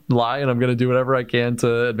gonna lie and I'm gonna do whatever I can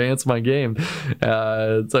to advance my game.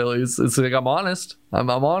 It's like I'm honest.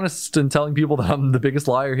 I'm honest in telling people that I'm the biggest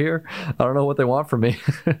liar here. I don't know what they want from me.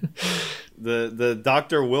 The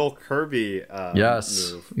Dr. Will Kirby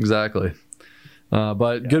yes, move. Exactly.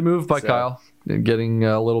 But good move by Kyle, getting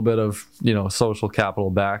a little bit of social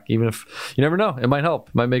capital back. Even if you never know, it might help,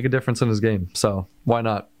 it might make a difference in his game. So why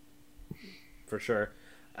not? For sure.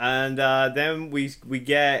 And then we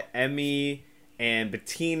get Emmy and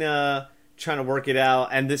Bettina trying to work it out,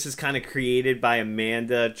 and this is kind of created by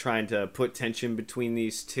Amanda trying to put tension between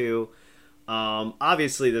these two.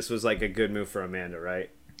 Obviously, this was like a good move for Amanda, right?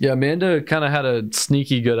 Yeah, Amanda kind of had a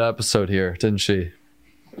sneaky good episode here, didn't she?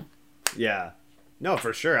 Yeah. No,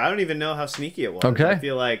 for sure. I don't even know how sneaky it was. Okay. I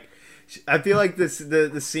feel like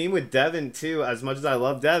the scene with Devin too, as much as I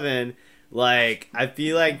love Devin, like I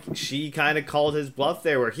feel like she kind of called his bluff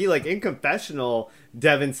there, where he, like, in confessional,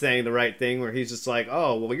 Devin saying the right thing, where he's just like,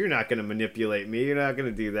 oh, well, you're not going to manipulate me, you're not going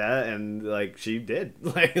to do that, and like she did.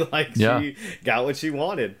 She got what she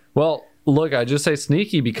wanted. Well, look, I just say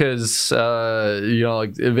sneaky because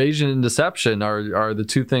like evasion and deception are the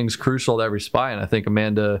two things crucial to every spy, and I think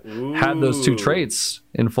Amanda had those two traits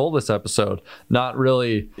in full this episode. Not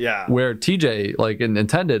really where TJ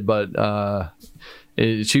intended, but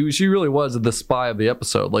she really was the spy of the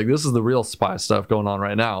episode. Like, this is the real spy stuff going on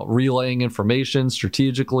right now, relaying information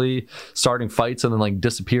strategically, starting fights and then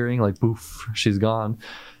disappearing, like poof, she's gone.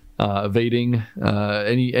 Evading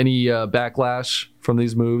any backlash from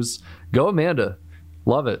these moves. Go Amanda.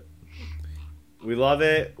 Love it. We love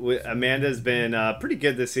it. Amanda's been pretty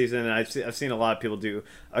good this season, and I've seen a lot of people do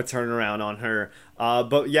a turnaround on her.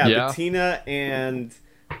 But Bettina and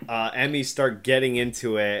Emmy start getting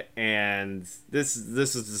into it, and this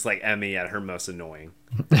is just like Emmy at her most annoying.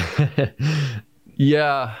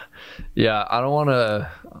 Yeah. I don't want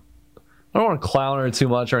to clown her too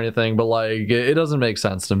much or anything, but it doesn't make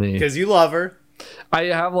sense to me. Because you love her. I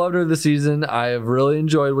have loved her this season. I have really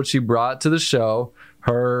enjoyed what she brought to the show.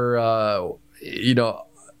 Her,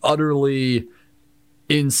 utterly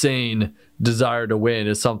insane desire to win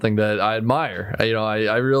is something that I admire.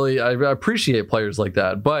 I really appreciate players like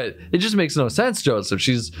that. But it just makes no sense, Joseph.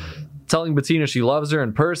 She's telling Bettina she loves her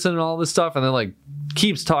in person and all this stuff, and then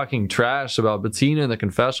keeps talking trash about Bettina in the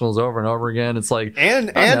confessionals over and over again. It's like, and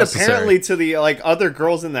apparently to the other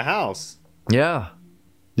girls in the house. Yeah.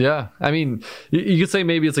 I mean, you could say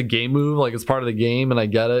maybe it's a game move, it's part of the game, and I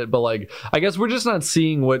get it, but I guess we're just not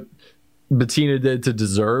seeing what Bettina did to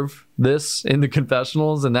deserve this in the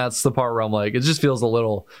confessionals, and that's the part where I'm like, it just feels a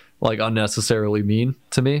little unnecessarily mean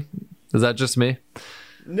to me. Is that just me?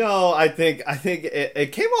 No, I think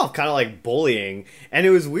it came off kind of like bullying, and it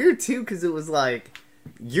was weird too, because it was like,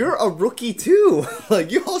 you're a rookie too.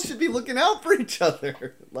 You all should be looking out for each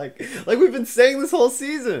other. Like we've been saying this whole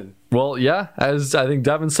season. Well, yeah, as I think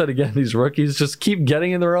Devin said again, these rookies just keep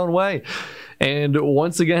getting in their own way. And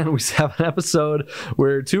once again, we have an episode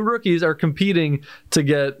where two rookies are competing to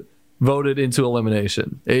get voted into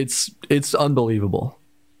elimination. It's unbelievable.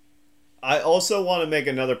 I also want to make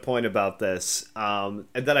another point about this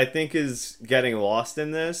that I think is getting lost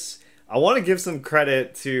in this. I want to give some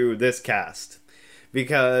credit to this cast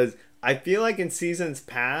because I feel like in seasons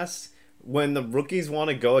past, when the rookies want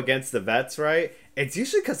to go against the vets, right? It's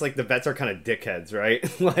usually because like the vets are kind of dickheads, right?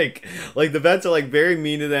 like the vets are like very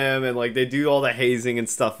mean to them, and like they do all the hazing and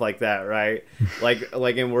stuff like that, right?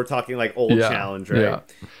 and we're talking like old challenge, right? Yeah.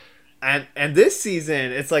 And this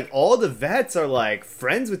season, it's like all the vets are like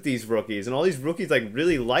friends with these rookies, and all these rookies like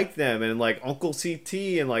really like them, and like Uncle CT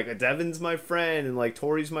and like Devin's my friend, and like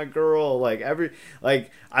Tori's my girl,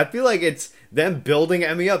 I feel like it's them building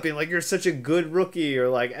Emmy up, being like, you're such a good rookie, or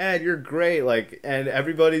like, Ed, you're great, like, and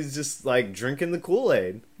everybody's just like drinking the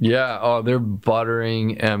Kool-Aid. Yeah, oh, they're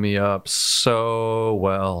buttering Emmy up so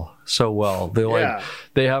well.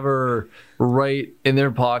 They have her right in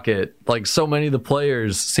their pocket, like so many of the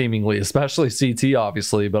players seemingly, especially CT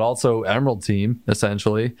obviously, but also Emerald Team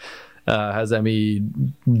essentially has Emmy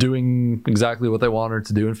doing exactly what they want her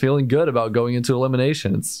to do and feeling good about going into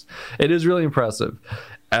eliminations. It is really impressive.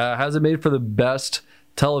 Has it made for the best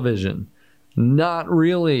television? Not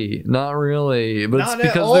really, but it's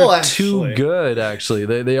because they're too good. Actually,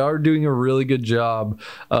 they are doing a really good job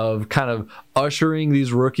of kind of ushering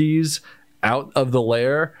these rookies out of the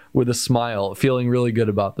lair with a smile, feeling really good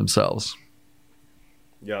about themselves.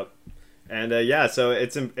 Yep. And so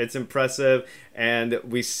it's impressive, and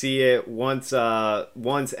we see it once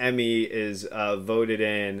Emmy is voted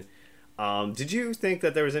in. Did you think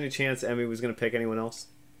that there was any chance Emmy was going to pick anyone else?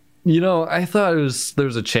 I thought there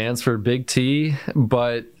was a chance for Big T,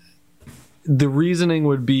 but the reasoning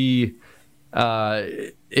would be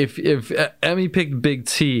if Emmy picked Big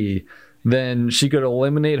T, then she could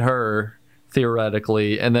eliminate her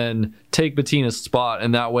theoretically and then take Bettina's spot,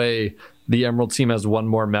 and that way the Emerald Team has one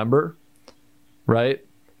more member, right?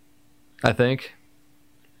 I think.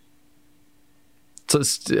 So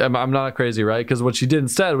I'm not crazy, right? Because what she did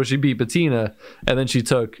instead was she beat Bettina, and then she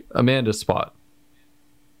took Amanda's spot.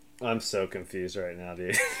 I'm so confused right now,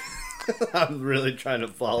 dude. I'm really trying to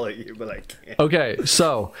follow you, but I can't. Okay,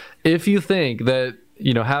 so if you think that,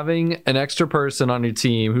 having an extra person on your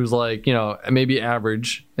team who's like, maybe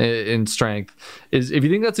average in strength, if you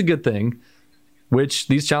think that's a good thing, which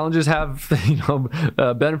these challenges have,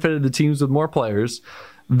 benefited the teams with more players,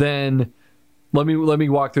 then let me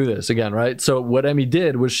walk through this again, right? So what Emmy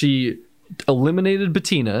did was she eliminated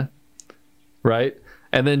Bettina, right?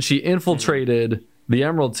 And then she infiltrated the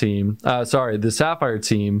Emerald Team, the Sapphire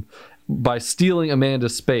Team, by stealing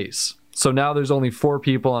Amanda's space. So now there's only 4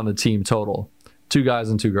 people on the team total, 2 guys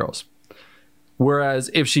and 2 girls. Whereas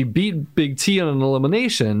if she beat Big T on an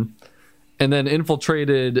elimination and then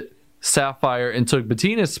infiltrated Sapphire and took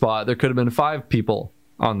Bettina's spot, there could have been 5 people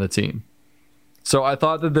on the team. So I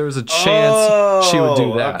thought that there was a chance she would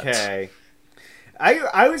do that. Okay.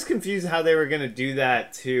 I was confused how they were going to do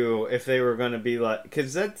that too, if they were going to be like,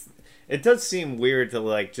 because it does seem weird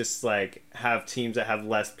to just have teams that have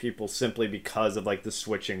less people simply because of the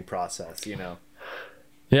switching process,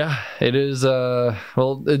 Yeah, it is.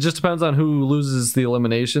 Well, it just depends on who loses the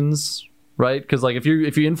eliminations, right? Because if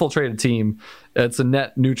you infiltrate a team, it's a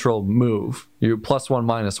net neutral move. You're +1,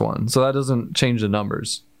 -1, so that doesn't change the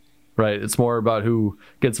numbers, right? It's more about who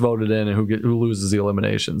gets voted in and who loses the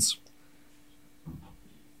eliminations.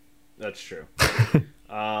 That's true.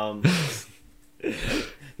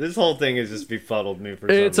 This whole thing has just befuddled me for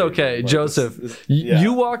some reason. It's okay, Joseph.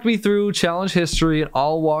 You walk me through challenge history, and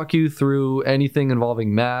I'll walk you through anything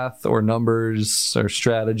involving math or numbers or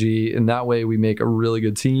strategy. And that way we make a really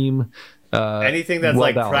good team. Anything that's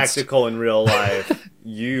practical in real life,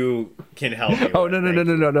 you can help me with.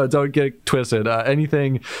 No, don't get twisted.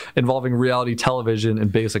 Anything involving reality television and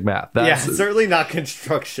basic math. Certainly not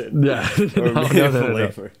construction. Yeah. No.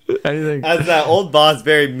 Anything. As that old boss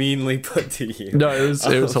very meanly put to you. No, it was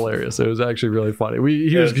hilarious. It was actually really funny.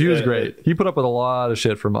 He was great. He put up with a lot of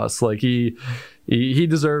shit from us. He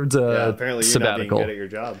deserved a apparently you're sabbatical. Not being good at your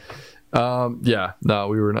job.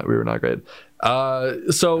 We were not great.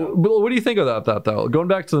 So what do you think of that though? Going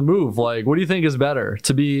back to the move, what do you think is better?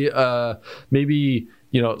 To be maybe,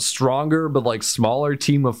 stronger but smaller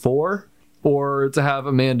team of 4, or to have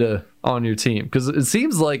Amanda on your team? Because it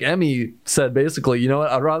seems like Emmy said basically, you know what,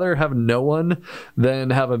 I'd rather have no one than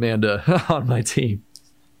have Amanda on my team.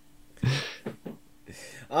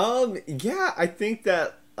 I think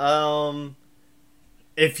that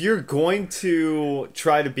if you're going to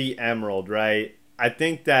try to beat Emerald, right, I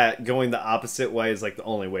think that going the opposite way is the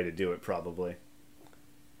only way to do it, probably.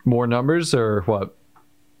 more numbers or what?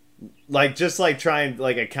 Like just like trying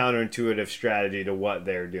like a counterintuitive strategy to what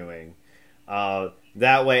they're doing.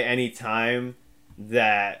 That way, any time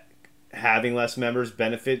that having less members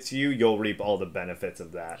benefits you, you'll reap all the benefits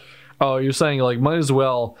of that. Oh, you're saying like might as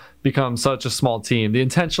well become such a small team. The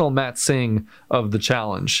intentional Matt Singh of the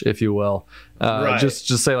challenge, if you will. Right. Just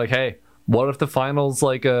say like, hey, what if the finals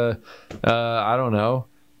like I don't know,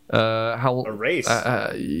 a race?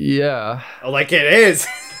 Yeah. Like it is.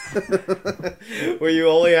 Where you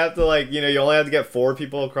only have to like, you only have to get 4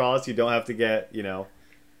 people across. You don't have to get,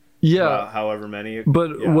 yeah, however many.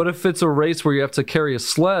 But what if it's a race where you have to carry a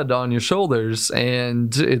sled on your shoulders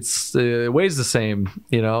and it weighs the same?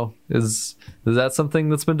 Is that something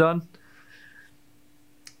that's been done?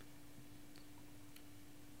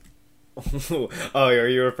 Oh, are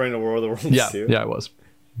you referring to World of Worlds too? Yeah, I was.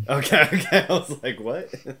 Okay. I was like,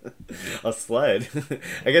 what? A sled?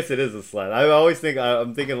 I guess it is a sled.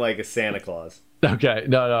 I'm thinking like a Santa Claus. Okay,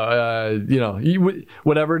 no,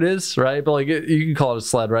 whatever it is, right? But like you can call it a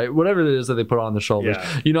sled, right? Whatever it is that they put on the shoulders.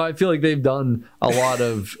 Yeah. I feel like they've done a lot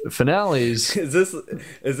of finales. Is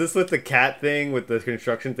this with the cat thing, with the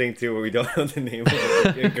construction thing too, where we don't know the name of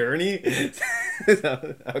it? Gurney?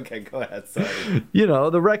 Okay, go ahead. Sorry.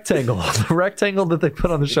 The rectangle that they put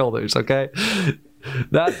on the shoulders. Okay.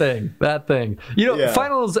 That thing.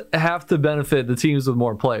 Finals have to benefit the teams with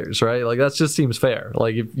more players, right? Like that just seems fair.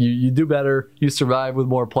 Like if you do better, you survive with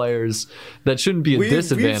more players. That shouldn't be a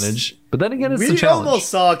disadvantage. But then again, it's the challenge. We almost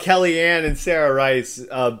saw Kellyanne and Sarah Rice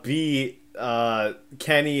beat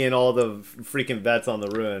Kenny and all the freaking vets on the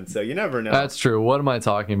ruin, so you never know. That's true. What am I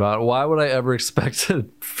talking about? Why would I ever expect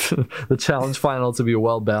the challenge final to be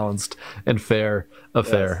well balanced and fair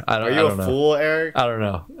affair? Yes. I don't know. Are you a fool, Eric? I don't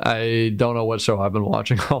know. I don't know what show I've been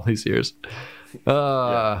watching all these years.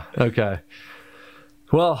 Okay.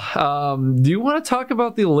 Well, do you want to talk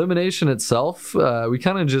about the elimination itself? We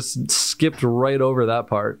kind of just skipped right over that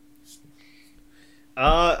part.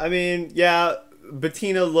 I mean, yeah.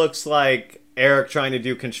 Bettina looks like Eric trying to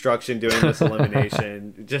do construction during this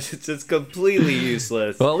elimination. just completely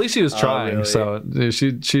useless. Well, at least she was trying. Really. So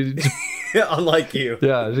she unlike you.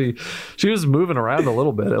 Yeah, she was moving around a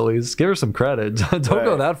little bit at least. Give her some credit. Don't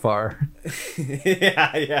go that far.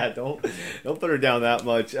 yeah. Don't put her down that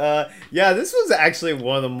much. This was actually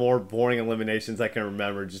one of the more boring eliminations I can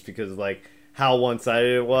remember, just because of like how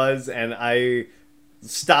one-sided it was, and I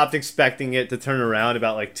stopped expecting it to turn around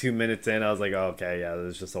about like 2 minutes in. I was like, oh, okay, yeah,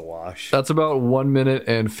 this is just a wash. That's about 1 minute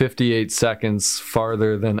and 58 seconds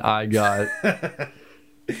farther than I got.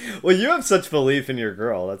 Well, you have such belief in your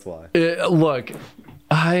girl, that's why. Look,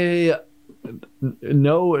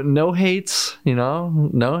 no hates,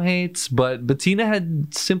 no hates, but Bettina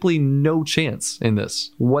had simply no chance in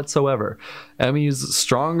this whatsoever. Emmy's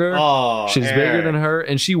stronger, she's bigger than her,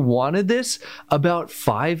 and she wanted this about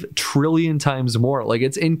 5 trillion times more. Like,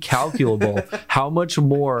 it's incalculable how much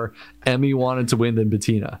more Emmy wanted to win than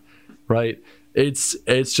Bettina, right? It's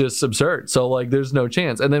just absurd. So like there's no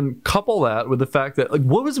chance. And then couple that with the fact that like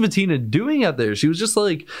what was Bettina doing out there? She was just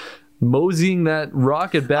like moseying that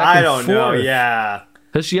rocket back and forth. I don't know, yeah.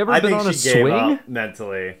 Has she ever been on a swing? Gave up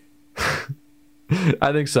mentally.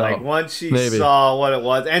 I think so. Like once she saw what it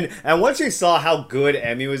was, and once she saw how good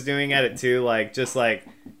Emmy was doing at it too, like just like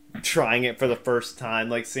trying it for the first time,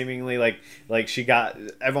 like seemingly like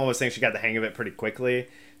everyone was saying she got the hang of it pretty quickly.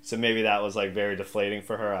 So maybe that was like very deflating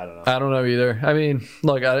for her. I don't know. I don't know either. I mean,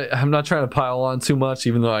 look, I'm not trying to pile on too much,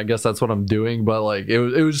 even though I guess that's what I'm doing. But like, it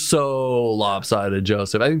was so lopsided,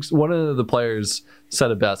 Joseph. I think one of the players said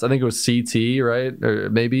it best. I think it was CT, right, or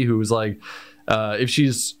maybe, who was like, if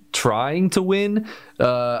she's trying to win,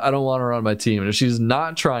 I don't want her on my team, and if she's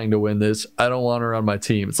not trying to win this, I don't want her on my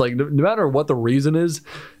team. It's like no matter what the reason is.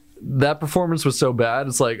 That performance was so bad.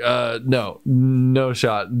 It's like, no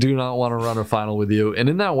shot. Do not want to run a final with you. And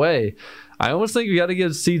in that way, I almost think we got to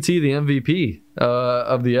give CT the MVP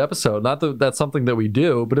of the episode. Not that that's something that we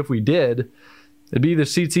do, but if we did, it'd be either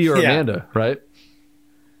CT or Amanda, right?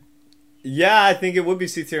 Yeah, I think it would be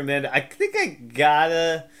CT or Amanda. I think I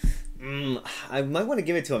gotta. I might want to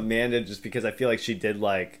give it to Amanda just because I feel like she did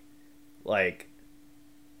like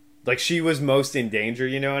she was most in danger.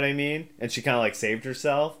 You know what I mean? And she kind of like saved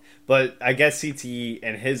herself. But I guess CT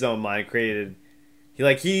in his own mind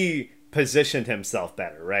he positioned himself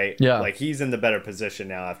better, right? Yeah. Like he's in the better position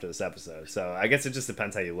now after this episode. So I guess it just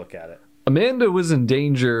depends how you look at it. Amanda was in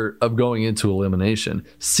danger of going into elimination.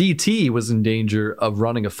 CT was in danger of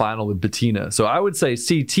running a final with Bettina. So I would say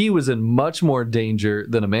CT was in much more danger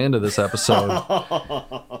than Amanda this episode.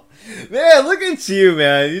 Man, look at you,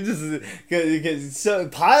 man. You just so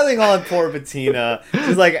piling on poor Bettina,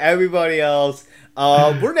 just like everybody else.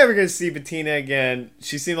 We're never gonna see Bettina again.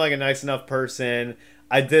 She seemed like a nice enough person.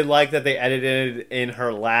 I did like that they edited in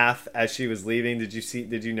her laugh as she was leaving. Did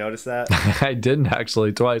you notice that? I didn't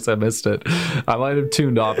actually. Twice I missed it. I might have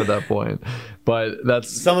tuned off at that point, but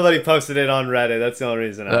that's somebody posted it on Reddit. That's the only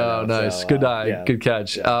reason I know. Oh, nice. So, good eye. Yeah. Good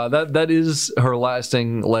catch. Yeah. That is her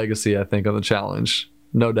lasting legacy, I think, on the challenge.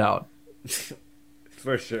 No doubt.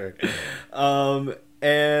 For sure.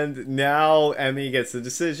 And now Emmy gets the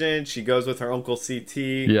decision. She goes with her uncle CT.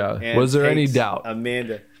 Yeah. And was there any doubt?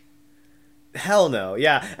 Amanda. Hell no.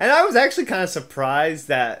 Yeah. And I was actually kind of surprised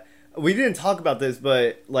that we didn't talk about this,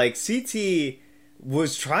 but like CT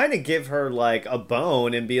was trying to give her like a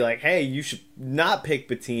bone and be like, hey, you should not pick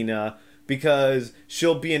Bettina because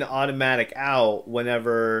she'll be an automatic out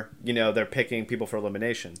whenever, they're picking people for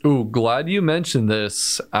elimination. Ooh, glad you mentioned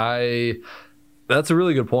this. That's a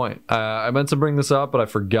really good point. I meant to bring this up, but I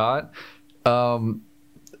forgot.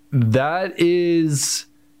 That is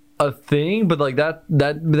a thing, but like that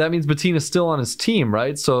means Bettina's still on his team,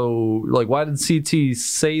 right? So like, why did CT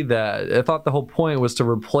say that? I thought the whole point was to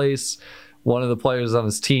replace one of the players on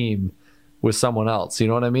his team with someone else. You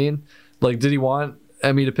know what I mean? Like, did he want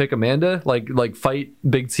Emmy to pick Amanda? Like fight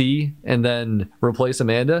Big T and then replace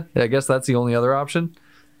Amanda? I guess that's the only other option.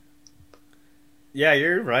 Yeah,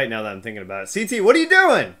 you're right now that I'm thinking about it. CT, what are you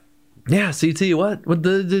doing? Yeah, CT, what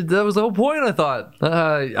that was the whole point, I thought.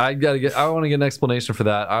 I want to get an explanation for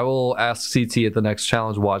that. I will ask CT at the next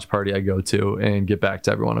challenge watch party I go to and get back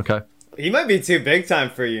to everyone, okay? He might be too big time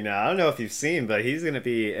for you now. I don't know if you've seen, but he's going to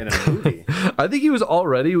be in a movie. I think he was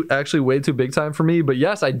already actually way too big time for me, but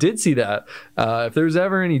yes, I did see that. If there's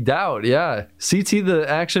ever any doubt, yeah, CT the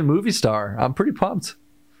action movie star. I'm pretty pumped.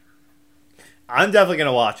 I'm definitely going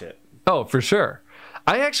to watch it. Oh, for sure.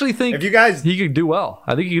 I actually think he could do well.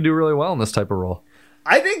 I think he could do really well in this type of role.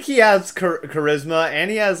 I think he has charisma, and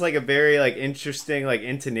he has like a very like interesting like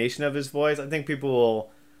intonation of his voice. I think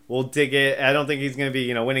people will dig it. I don't think he's going to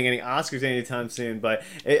be winning any Oscars anytime soon. But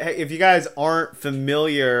if you guys aren't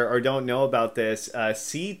familiar or don't know about this,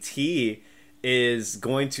 CT is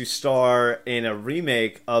going to star in a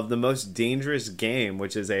remake of The Most Dangerous Game,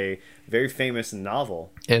 which is a very famous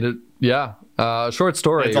novel. And short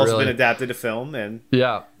story. It's also been adapted to film, and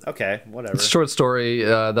okay, whatever. It's a short story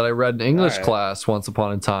that I read in English class once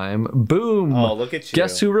upon a time. Boom! Oh, look at you!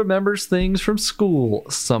 Guess who remembers things from school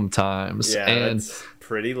sometimes? Yeah, and that's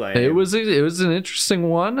pretty lame. It was an interesting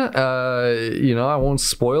one. I won't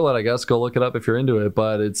spoil it. I guess go look it up if you're into it,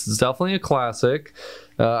 but it's definitely a classic.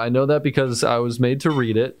 I know that because I was made to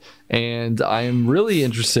read it, and I am really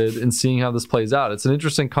interested in seeing how this plays out. It's an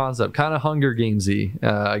interesting concept, kind of Hunger Games-y,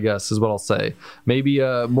 I guess is what I'll say. Maybe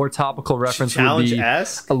a more topical reference would be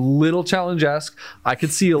a little challenge-esque. I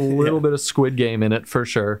could see a little bit of Squid Game in it for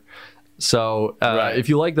sure. So if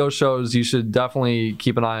you like those shows, you should definitely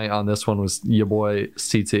keep an eye on this one with your boy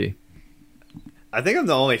CT. I think I'm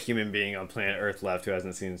the only human being on planet Earth left who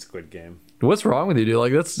hasn't seen Squid Game. What's wrong with you, dude?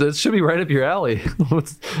 Like that should be right up your alley.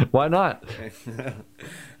 Why not?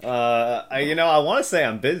 I want to say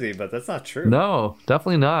I'm busy, but that's not true. No,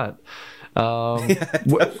 definitely not.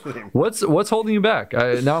 Definitely. What's holding you back?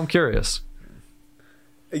 Now I'm curious.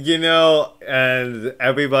 And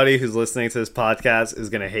everybody who's listening to this podcast is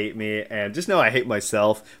going to hate me, and just know I hate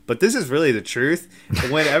myself, but this is really the truth.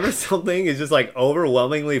 Whenever something is just like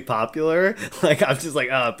overwhelmingly popular, like I'm just like,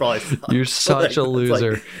 oh, it probably sucks. You're such a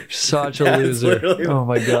loser. Like, such a loser. Oh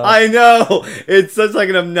my God. I know. It's such like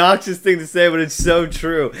an obnoxious thing to say, but it's so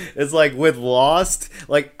true. It's like with Lost,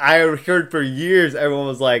 like I heard for years, everyone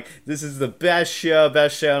was like, this is the best show. And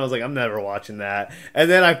I was like, I'm never watching that. And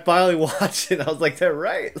then I finally watched it, and I was like, they're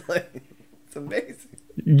right. Like, it's amazing.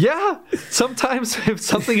 Yeah, sometimes if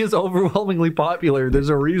something is overwhelmingly popular, there's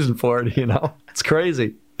a reason for it. It's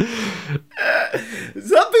crazy.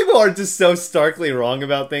 Some people are just so starkly wrong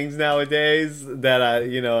about things nowadays that I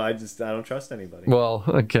don't trust anybody. Well,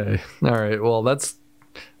 okay, all right. Well, that's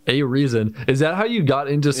a reason. Is that how you got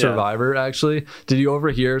into Survivor? Actually, did you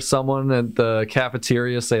overhear someone at the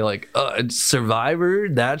cafeteria say like, "Survivor,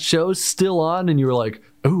 that show's still on," and you were like,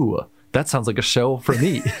 "Ooh, that sounds like a show for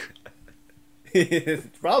me."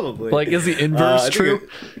 Probably. Like, is the inverse true?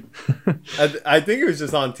 I think it was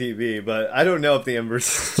just on TV, but I don't know if the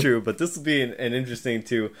inverse is true. But this will be an interesting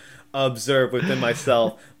to observe within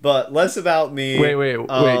myself. But less about me. Wait.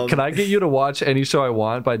 Can I get you to watch any show I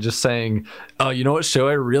want by just saying, "Oh, you know what show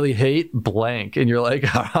I really hate? Blank," and you're like,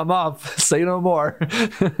 "I'm off. Say no more."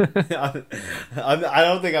 I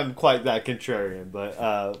don't think I'm quite that contrarian, but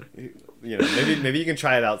maybe you can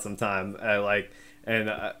try it out sometime.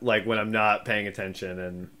 and like when I'm not paying attention,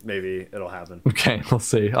 and maybe it'll happen. Okay, we'll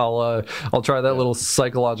see. I'll try that little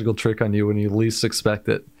psychological trick on you when you least expect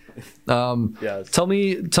it. Yes. Tell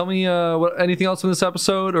me anything else in this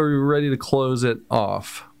episode, or are you ready to close it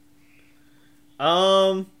off?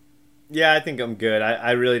 Yeah, I think I'm good.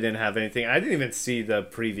 I really didn't have anything. I didn't even see the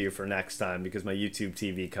preview for next time because my YouTube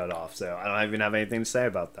TV cut off, so I don't even have anything to say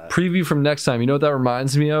about that. Preview from next time. You know what that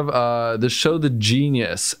reminds me of? The show The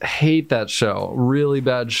Genius. Hate that show. Really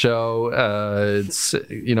bad show. It's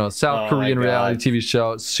South Korean reality TV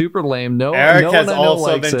show. It's super lame. Eric has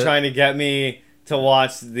also been it. trying to get me to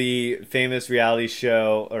watch the famous reality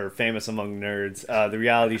show, or famous among nerds, the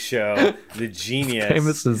reality show The Genius.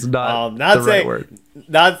 Famous is not the right word.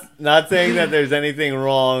 Not saying that there's anything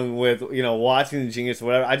wrong with watching The Genius or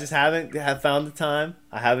whatever. I just haven't found the time.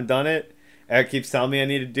 I haven't done it. Eric keeps telling me I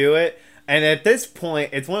need to do it, and at this point,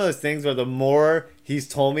 it's one of those things where the more he's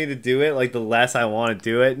told me to do it, like the less I want to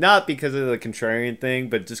do it. Not because of the contrarian thing,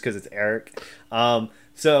 but just because it's Eric.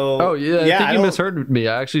 So, I think you misheard me.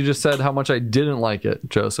 I actually just said how much I didn't like it,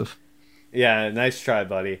 Joseph. Yeah, nice try,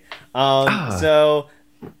 buddy. So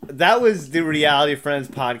that was the Reality Friends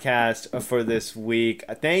podcast for this week.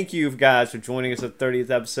 Thank you guys for joining us at the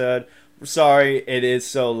 30th episode. We're sorry it is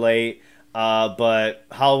so late, but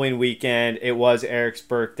Halloween weekend, it was Eric's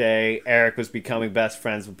birthday. Eric was becoming best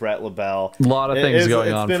friends with Brett LaBelle. A lot of things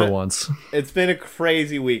going on for once. It's been a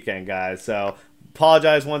crazy weekend, guys. So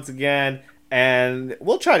apologize once again. And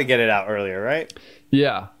we'll try to get it out earlier, right?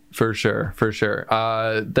 Yeah, for sure.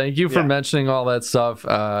 Thank you for mentioning all that stuff.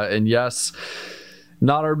 And yes,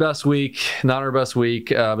 not our best week.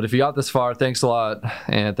 But if you got this far, thanks a lot,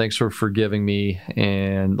 and thanks for forgiving me.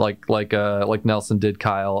 And like Nelson did,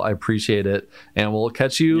 Kyle, I appreciate it. And we'll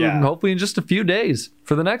catch you hopefully in just a few days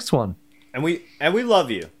for the next one. And we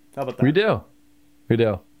love you. How about that? We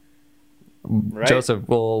do. Right? Joseph,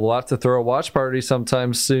 we'll have to throw a watch party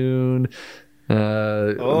sometime soon.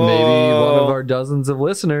 Maybe one of our dozens of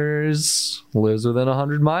listeners lives within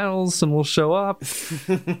 100 miles and will show up.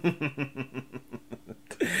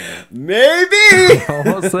 Maybe.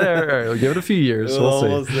 Almost there. All right, we'll give it a few years. We'll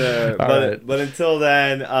almost see. There. But until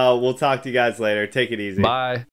then, we'll talk to you guys later. Take it easy. Bye.